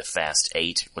Apes, Fast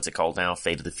 8, what's it called now?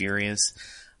 Fate of the Furious.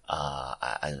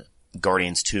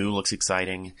 Guardians 2 looks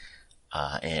exciting.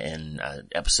 And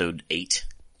episode 8,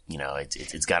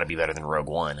 it's gotta be better than Rogue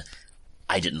One.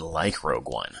 I didn't like Rogue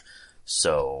One.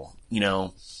 So,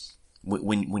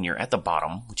 when you're at the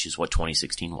bottom, which is what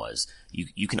 2016 was,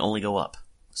 you can only go up.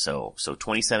 So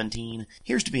 2017,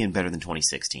 here's to being better than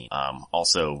 2016.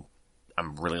 Also,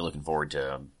 I'm really looking forward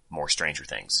to more Stranger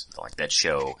Things. Like, that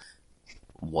show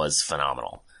was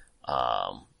phenomenal.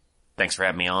 Thanks for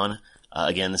having me on.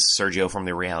 Again, this is Sergio from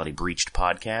the Reality Breached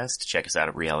podcast. Check us out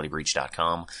at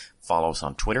realitybreached.com. Follow us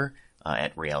on Twitter,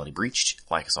 at Reality Breached.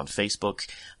 Like us on Facebook,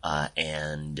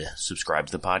 and subscribe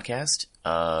to the podcast.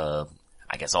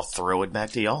 I guess I'll throw it back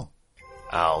to y'all.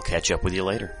 I'll catch up with you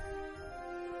later.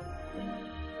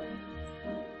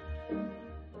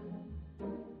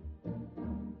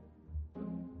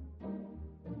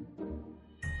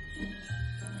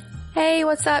 Hey,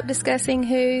 what's up, Discussing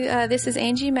Who? This is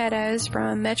Angie Meadows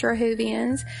from Metro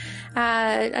Whovians.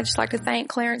 I'd just like to thank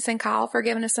Clarence and Kyle for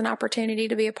giving us an opportunity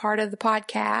to be a part of the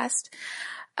podcast.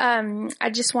 I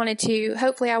just wanted to,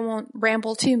 hopefully I won't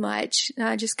ramble too much,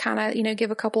 just kind of, give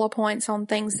a couple of points on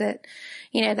things that,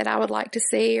 that I would like to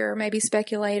see or maybe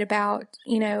speculate about,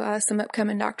 some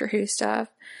upcoming Doctor Who stuff.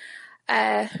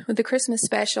 With the Christmas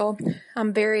special,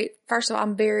 I'm very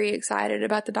excited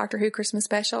about the Doctor Who Christmas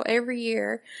special. Every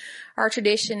year, our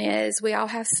tradition is we all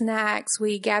have snacks,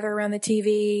 we gather around the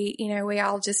TV, we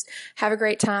all just have a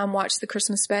great time, watch the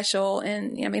Christmas special,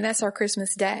 and, that's our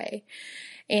Christmas day.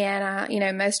 And,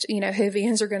 most,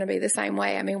 Whovians are going to be the same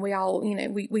way. We all,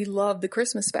 we love the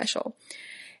Christmas special.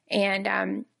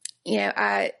 And,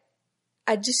 it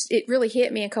really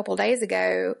hit me a couple days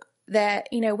ago that,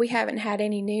 we haven't had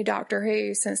any new Doctor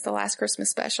Who since the last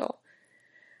Christmas special.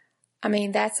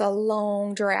 That's a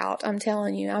long drought. I'm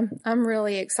telling you, I'm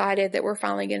really excited that we're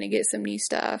finally going to get some new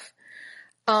stuff.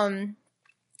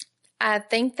 I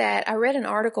think that I read an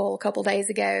article a couple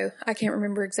days ago. I can't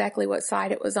remember exactly what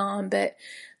site it was on, but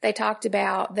they talked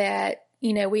about that,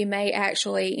 we may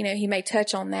actually, he may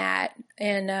touch on that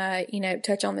and,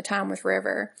 touch on the time with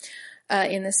River,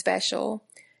 in the special.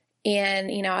 And,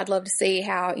 I'd love to see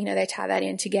how, they tie that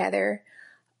in together.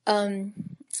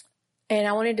 And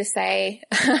I wanted to say,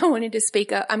 I wanted to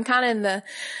speak up. I'm kind of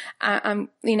I'm,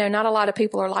 not a lot of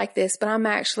people are like this, but I'm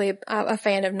actually a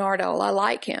fan of Nardole. I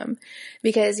like him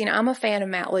because, I'm a fan of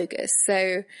Matt Lucas.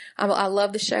 So I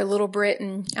love the show Little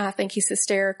Britain. I think he's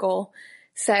hysterical.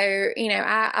 So,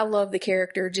 I love the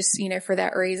character just, for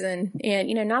that reason.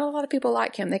 And, not a lot of people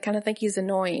like him. They kind of think he's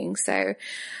annoying. So,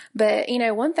 but,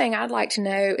 one thing I'd like to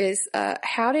know is,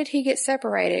 how did he get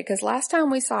separated? Cause last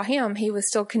time we saw him, he was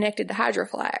still connected to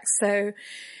Hydroflax. So,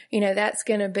 that's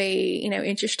going to be,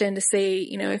 interesting to see,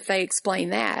 if they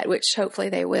explain that, which hopefully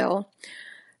they will.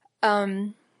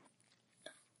 But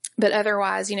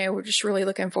otherwise, we're just really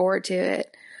looking forward to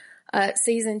it.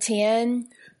 Season 10.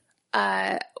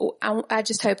 I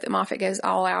just hope that Moffat goes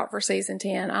all out for season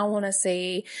 10. I want to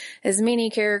see as many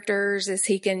characters as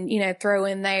he can, throw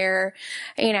in there,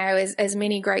 as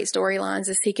many great storylines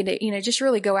as he can, just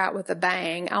really go out with a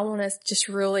bang. I want to just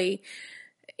really,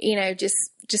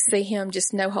 just see him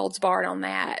just no holds barred on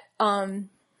that.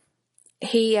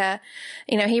 he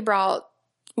brought,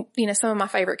 some of my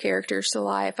favorite characters to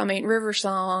life. I mean, River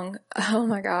Song, oh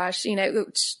my gosh,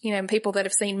 people that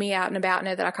have seen me out and about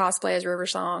know that I cosplay as River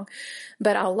Song,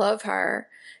 but I love her.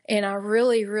 And I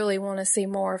really, really want to see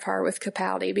more of her with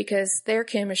Capaldi because their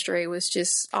chemistry was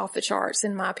just off the charts,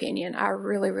 in my opinion. I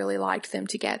really, really liked them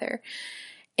together.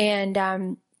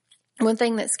 And, one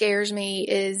thing that scares me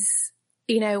is,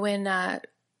 when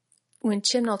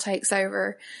Chibnall takes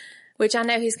over, which I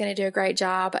know he's going to do a great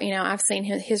job. I've seen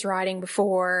his writing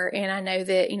before and I know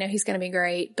that, he's going to be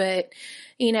great. But,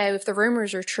 if the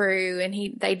rumors are true and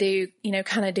they do,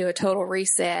 kind of do a total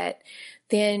reset,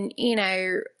 then,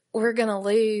 we're going to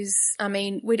lose. I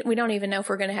mean, we don't even know if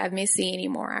we're going to have Missy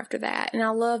anymore after that. And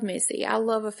I love Missy. I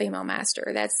love a female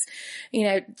master. That's,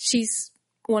 she's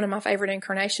one of my favorite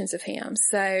incarnations of him.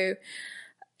 So,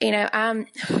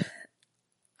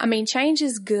 change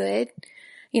is good,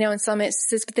 in some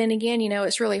instances, but then again,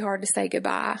 it's really hard to say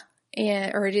goodbye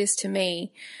or it is to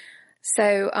me.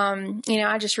 So,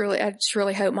 I just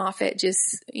really hope Moffat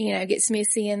just, gets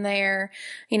Missy in there.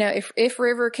 If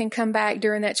River can come back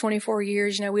during that 24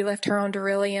 years, we left her on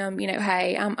Beryllium,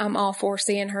 hey, I'm all for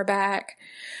seeing her back.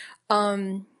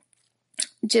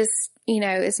 Just,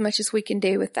 as much as we can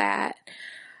do with that.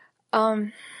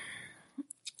 I'm,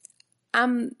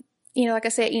 like I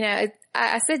said,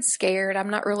 I said scared. I'm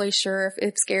not really sure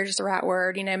if scared is the right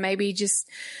word, maybe just,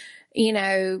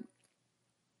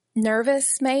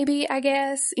 nervous maybe, I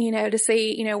guess, to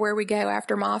see, where we go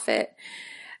after Moffat,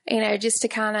 just to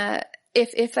kind of,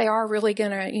 if they are really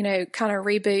going to, kind of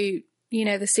reboot,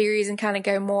 the series and kind of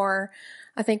go more,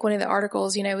 I think one of the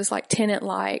articles, was like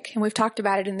Tennant-like, and we've talked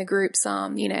about it in the group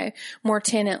some, more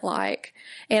Tennant-like.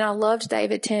 And I loved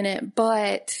David Tennant,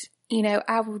 but,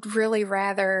 I would really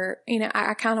rather,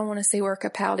 I kind of want to see where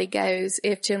Capaldi goes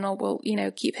if Chibnall will,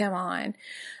 keep him on.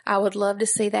 I would love to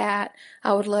see that.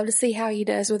 I would love to see how he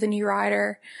does with a new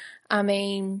writer. I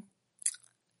mean,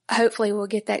 hopefully we'll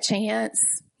get that chance.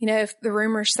 If the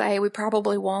rumors say we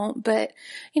probably won't, but,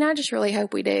 I just really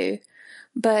hope we do.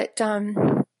 But,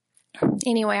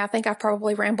 anyway, I think I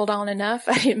probably rambled on enough.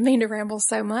 I didn't mean to ramble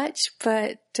so much,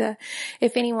 but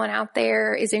if anyone out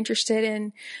there is interested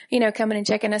in, coming and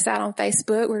checking us out on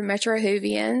Facebook, we're Metro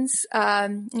Whovians,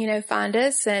 find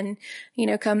us and,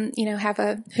 come, have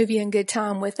a Whovian good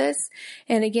time with us.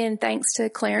 And again, thanks to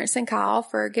Clarence and Kyle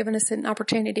for giving us an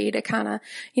opportunity to kind of,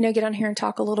 get on here and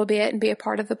talk a little bit and be a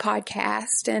part of the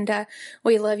podcast. And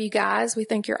we love you guys. We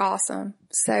think you're awesome.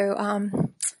 So,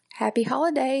 happy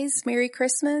holidays, Merry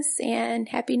Christmas, and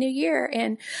Happy New Year.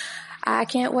 And I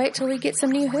can't wait till we get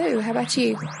some new Who. How about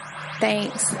you?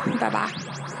 Thanks. Bye-bye.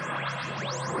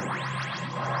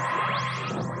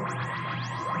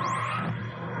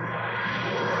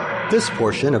 This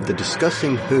portion of the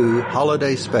Discussing Who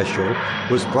holiday special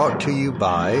was brought to you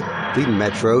by the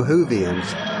Metro Whovians,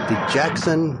 the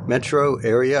Jackson metro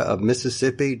area of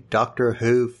Mississippi Doctor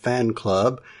Who fan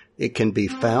club. It can be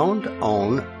found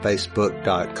on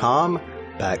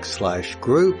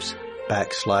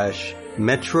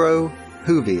Facebook.com/groups/Metro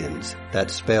Whovians.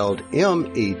 That's spelled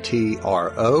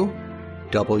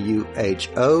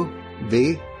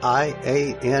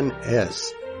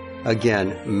METROWHOVIANS.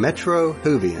 Again, Metro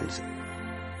Whovians.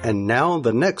 And now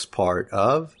the next part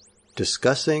of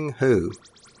Discussing Who.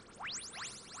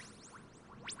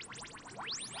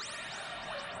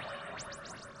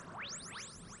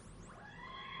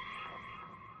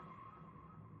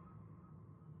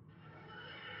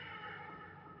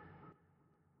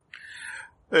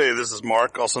 Hey, this is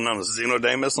Mark, also known as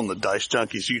Xenodamus on the Dice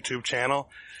Junkies YouTube channel.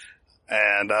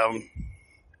 And I'm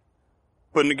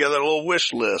putting together a little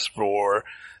wish list for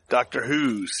Doctor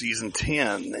Who Season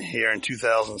 10 here in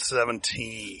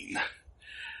 2017.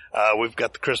 We've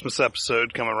got the Christmas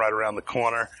episode coming right around the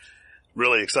corner.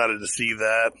 Really excited to see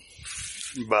that.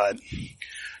 But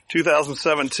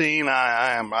 2017,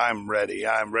 I'm ready.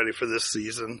 I'm ready for this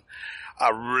season.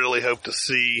 I really hope to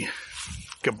see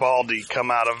Capaldi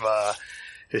come out of,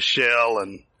 his shell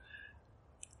and,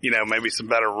 maybe some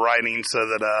better writing so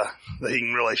that he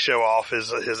can really show off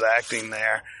his acting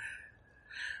there.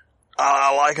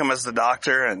 I like him as the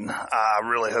Doctor, and I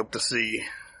really hope to see,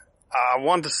 I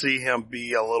want to see him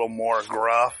be a little more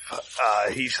gruff.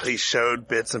 He showed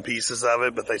bits and pieces of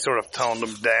it, but they sort of toned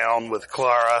him down with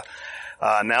Clara.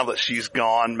 Now that she's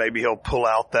gone, maybe he'll pull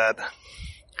out that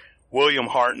William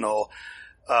Hartnell,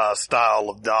 style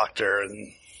of Doctor,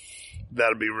 and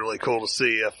that'd be really cool to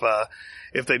see if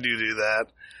they do that.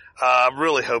 I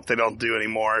really hope they don't do any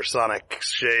more Sonic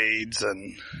Shades,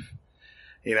 and,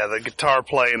 the guitar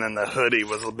playing in the hoodie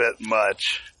was a bit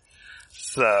much.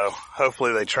 So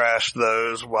hopefully they trashed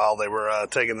those while they were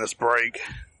taking this break.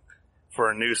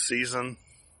 for a new season.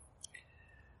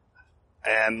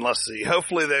 And let's see,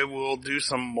 hopefully they will do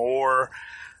some more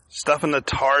stuff in the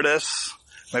TARDIS.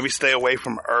 Maybe stay away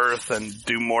from Earth and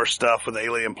do more stuff with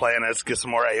alien planets, get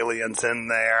some more aliens in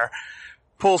there.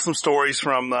 Pull some stories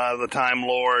from the Time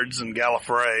Lords and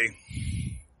Gallifrey.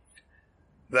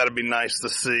 That'd be nice to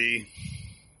see.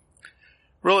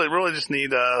 Really just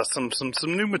need some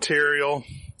new material.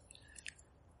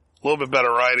 A little bit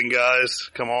better writing, guys.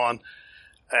 Come on.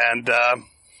 And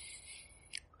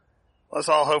let's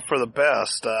all hope for the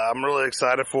best. I'm really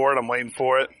excited for it. I'm waiting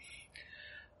for it.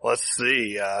 Let's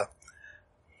see.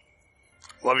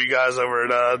 Love you guys over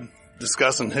at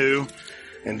Discussing Who.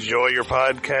 Enjoy your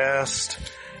podcast.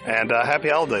 And happy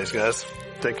holidays, guys.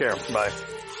 Take care. Bye.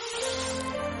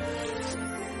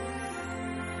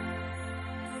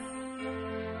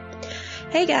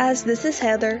 Hey guys, this is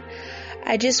Heather.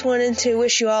 I just wanted to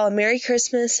wish you all a Merry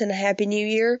Christmas and a Happy New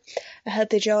Year. I hope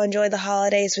that y'all enjoy the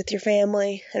holidays with your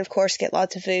family and of course get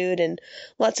lots of food and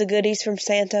lots of goodies from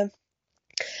Santa.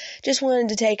 Just wanted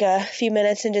to take a few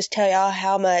minutes and just tell y'all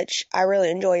how much I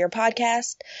really enjoy your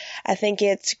podcast. I think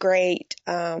it's great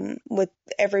with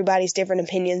everybody's different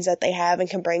opinions that they have and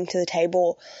can bring to the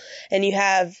table. And you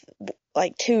have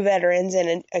like two veterans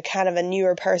and a kind of a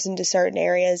newer person to certain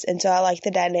areas. And so I like the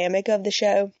dynamic of the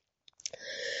show.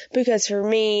 Because for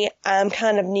me, I'm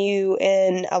kind of new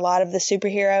in a lot of the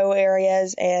superhero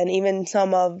areas and even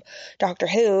some of Doctor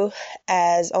Who,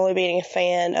 as only being a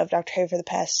fan of Doctor Who for the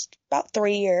past about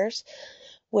 3 years,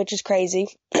 which is crazy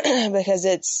because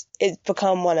it's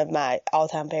become one of my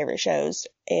all-time favorite shows.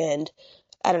 And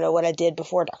I don't know what I did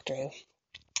before Doctor Who.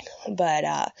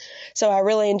 But, so I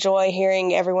really enjoy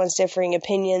hearing everyone's differing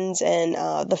opinions and,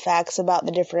 the facts about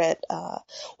the different,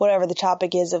 whatever the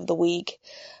topic is of the week,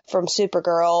 from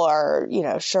Supergirl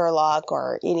or, Sherlock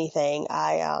or anything.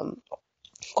 Of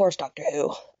course, Doctor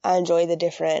Who. I enjoy the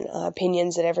different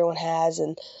opinions that everyone has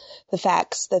and the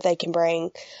facts that they can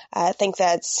bring. I think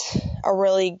that's a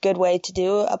really good way to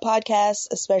do a podcast,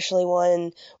 especially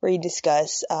one where you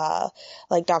discuss,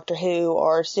 like Doctor Who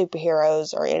or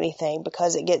superheroes or anything,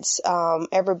 because it gets,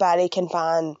 everybody can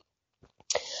find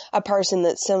a person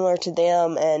that's similar to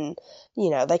them and,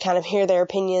 they kind of hear their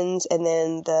opinions and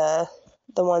then the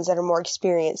ones that are more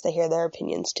experienced, they hear their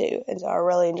opinions too. And so I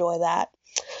really enjoy that.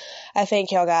 I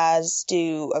think y'all guys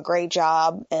do a great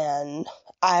job and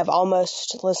I have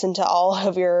almost listened to all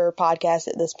of your podcasts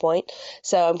at this point,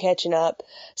 so I'm catching up.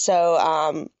 So,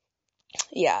 I'm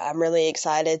really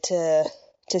excited to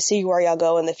see where y'all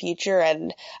go in the future,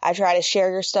 and I try to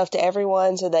share your stuff to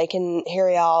everyone so they can hear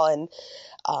y'all and,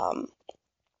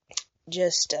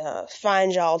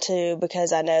 find y'all too,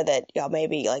 because I know that y'all may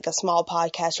be like a small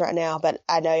podcast right now, but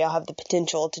I know y'all have the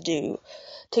potential to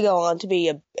go on to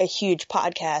be a huge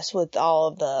podcast with all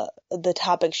of the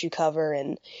topics you cover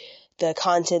and the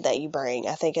content that you bring.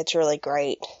 I think it's really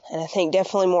great. And I think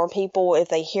definitely more people, if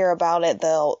they hear about it,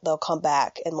 they'll come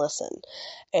back and listen.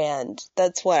 And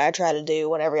that's what I try to do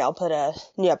whenever y'all put a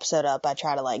new episode up. I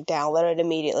try to download it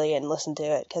immediately and listen to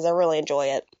it because I really enjoy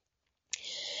it.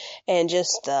 And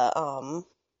just the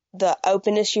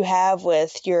openness you have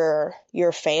with your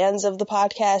fans of the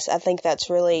podcast, I think that's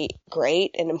really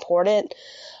great and important.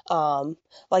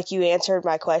 You answered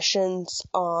my questions,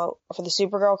 for the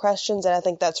Supergirl questions, and I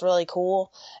think that's really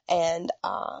cool. And,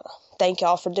 thank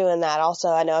y'all for doing that. Also,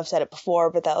 I know I've said it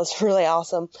before, but that was really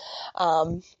awesome.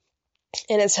 And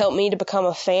it's helped me to become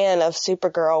a fan of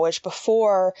Supergirl, which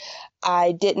before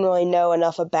I didn't really know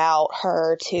enough about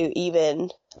her to even,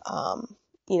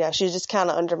 she was just kind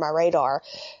of under my radar.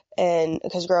 And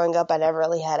because growing up, I never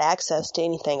really had access to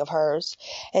anything of hers.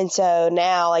 And so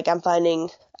now, I'm finding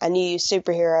a new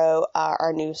superhero,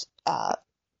 or new,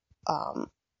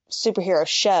 superhero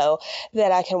show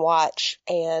that I can watch.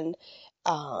 And,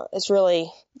 it's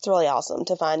really awesome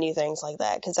to find new things like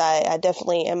that. Cause I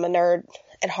definitely am a nerd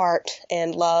at heart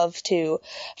and love to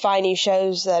find new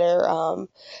shows that are,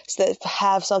 that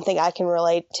have something I can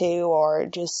relate to or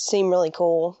just seem really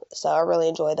cool. So I really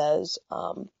enjoy those.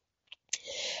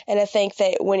 And I think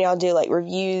that when y'all do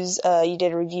reviews, you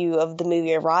did a review of the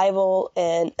movie Arrival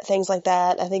and things like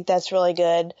that. I think that's really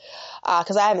good.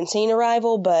 Cause I haven't seen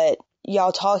Arrival, but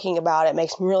y'all talking about it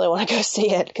makes me really want to go see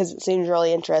it because it seems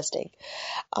really interesting.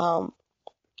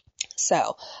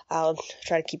 So I'll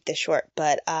try to keep this short,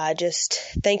 but just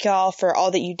thank y'all for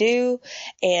all that you do.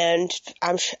 And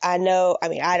I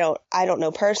don't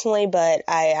know personally, but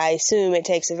I assume it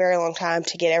takes a very long time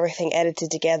to get everything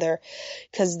edited together,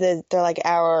 because they're like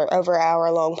over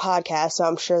hour long podcasts. So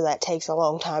I'm sure that takes a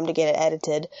long time to get it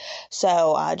edited.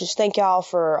 So just thank y'all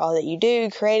for all that you do,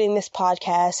 creating this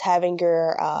podcast, having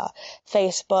your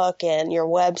Facebook and your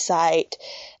website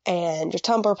and your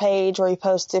Tumblr page where you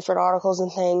post different articles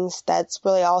and things. That's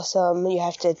really awesome. You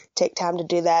have to take time to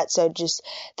do that. So just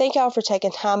thank y'all for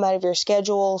taking time out of your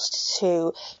schedules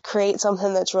to create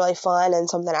something that's really fun and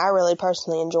something I really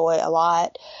personally enjoy a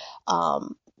lot.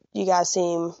 You guys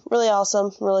seem really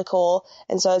awesome, really cool.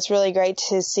 And so it's really great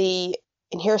to see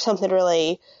and hear something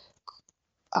really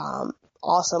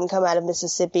awesome come out of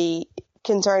Mississippi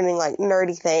concerning like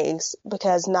nerdy things,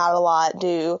 because not a lot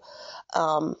do.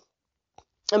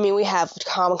 We have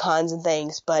Comic-Cons and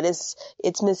things, but it's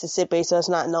Mississippi, so it's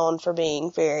not known for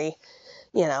being very,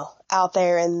 out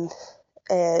there in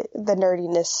the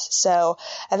nerdiness. So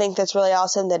I think that's really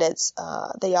awesome that it's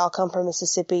that y'all come from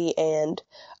Mississippi, and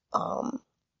because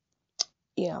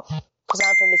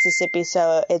I'm from Mississippi,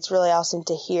 so it's really awesome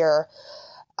to hear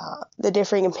the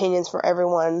differing opinions from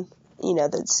everyone,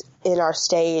 that's in our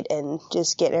state, and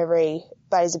just get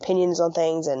everybody's opinions on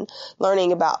things and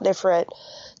learning about different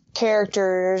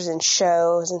characters and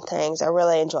shows and things. I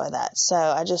really enjoy that. So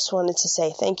I just wanted to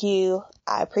say thank you.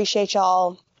 I appreciate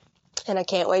y'all, and I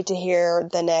can't wait to hear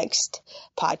the next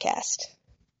podcast.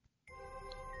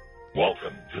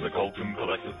 Welcome to the Colton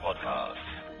Collective Podcast.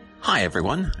 Hi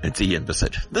everyone, it's Ian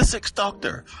Bissett, the Sixth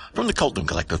Doctor from the Colton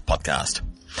Collective Podcast.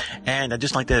 And I'd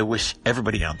just like to wish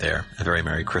everybody out there a very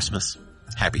Merry Christmas,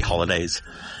 Happy Holidays,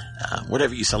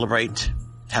 whatever you celebrate,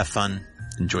 have fun.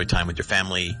 Enjoy time with your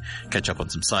family, catch up on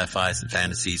some sci-fi, some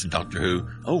fantasy, some Doctor Who.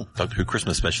 Oh, Doctor Who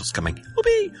Christmas specials coming.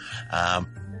 Whoopee!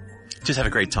 Just have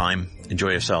a great time. Enjoy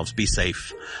yourselves. Be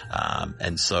safe.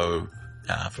 And so,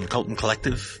 from Colton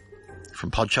Collective,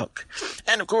 from Podshock,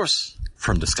 and of course,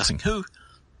 from Discussing Who,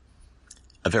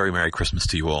 a very Merry Christmas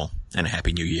to you all, and a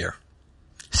Happy New Year.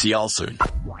 See y'all soon.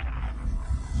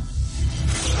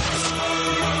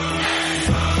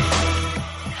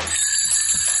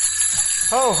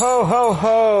 Ho, ho, ho,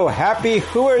 ho. Happy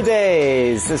Hooer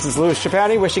Days. This is Louis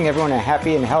Trapani wishing everyone a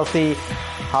happy and healthy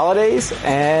holidays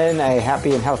and a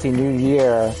happy and healthy new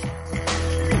year.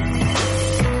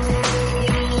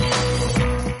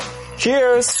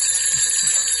 Cheers.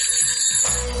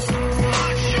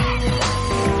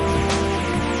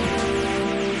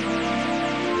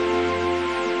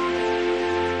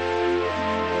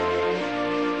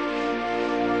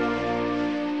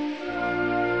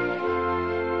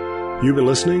 You've been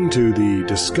listening to the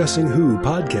Discussing Who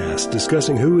podcast.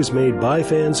 Discussing Who is made by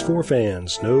fans for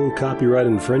fans. No copyright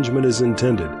infringement is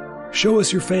intended. Show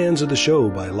us your fans of the show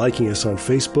by liking us on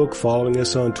Facebook, following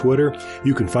us on Twitter.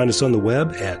 You can find us on the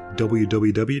web at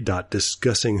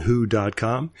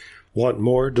www.discussingwho.com. Want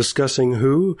more Discussing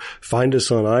Who? Find us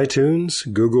on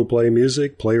iTunes, Google Play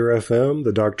Music, Player FM,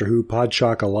 the Doctor Who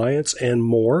Podshock Alliance, and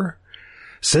more.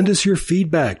 Send us your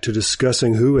feedback to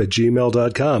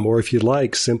discussingwho@gmail.com, or if you'd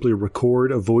like, simply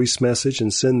record a voice message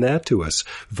and send that to us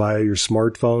via your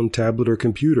smartphone, tablet, or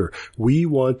computer. We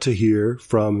want to hear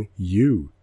from you.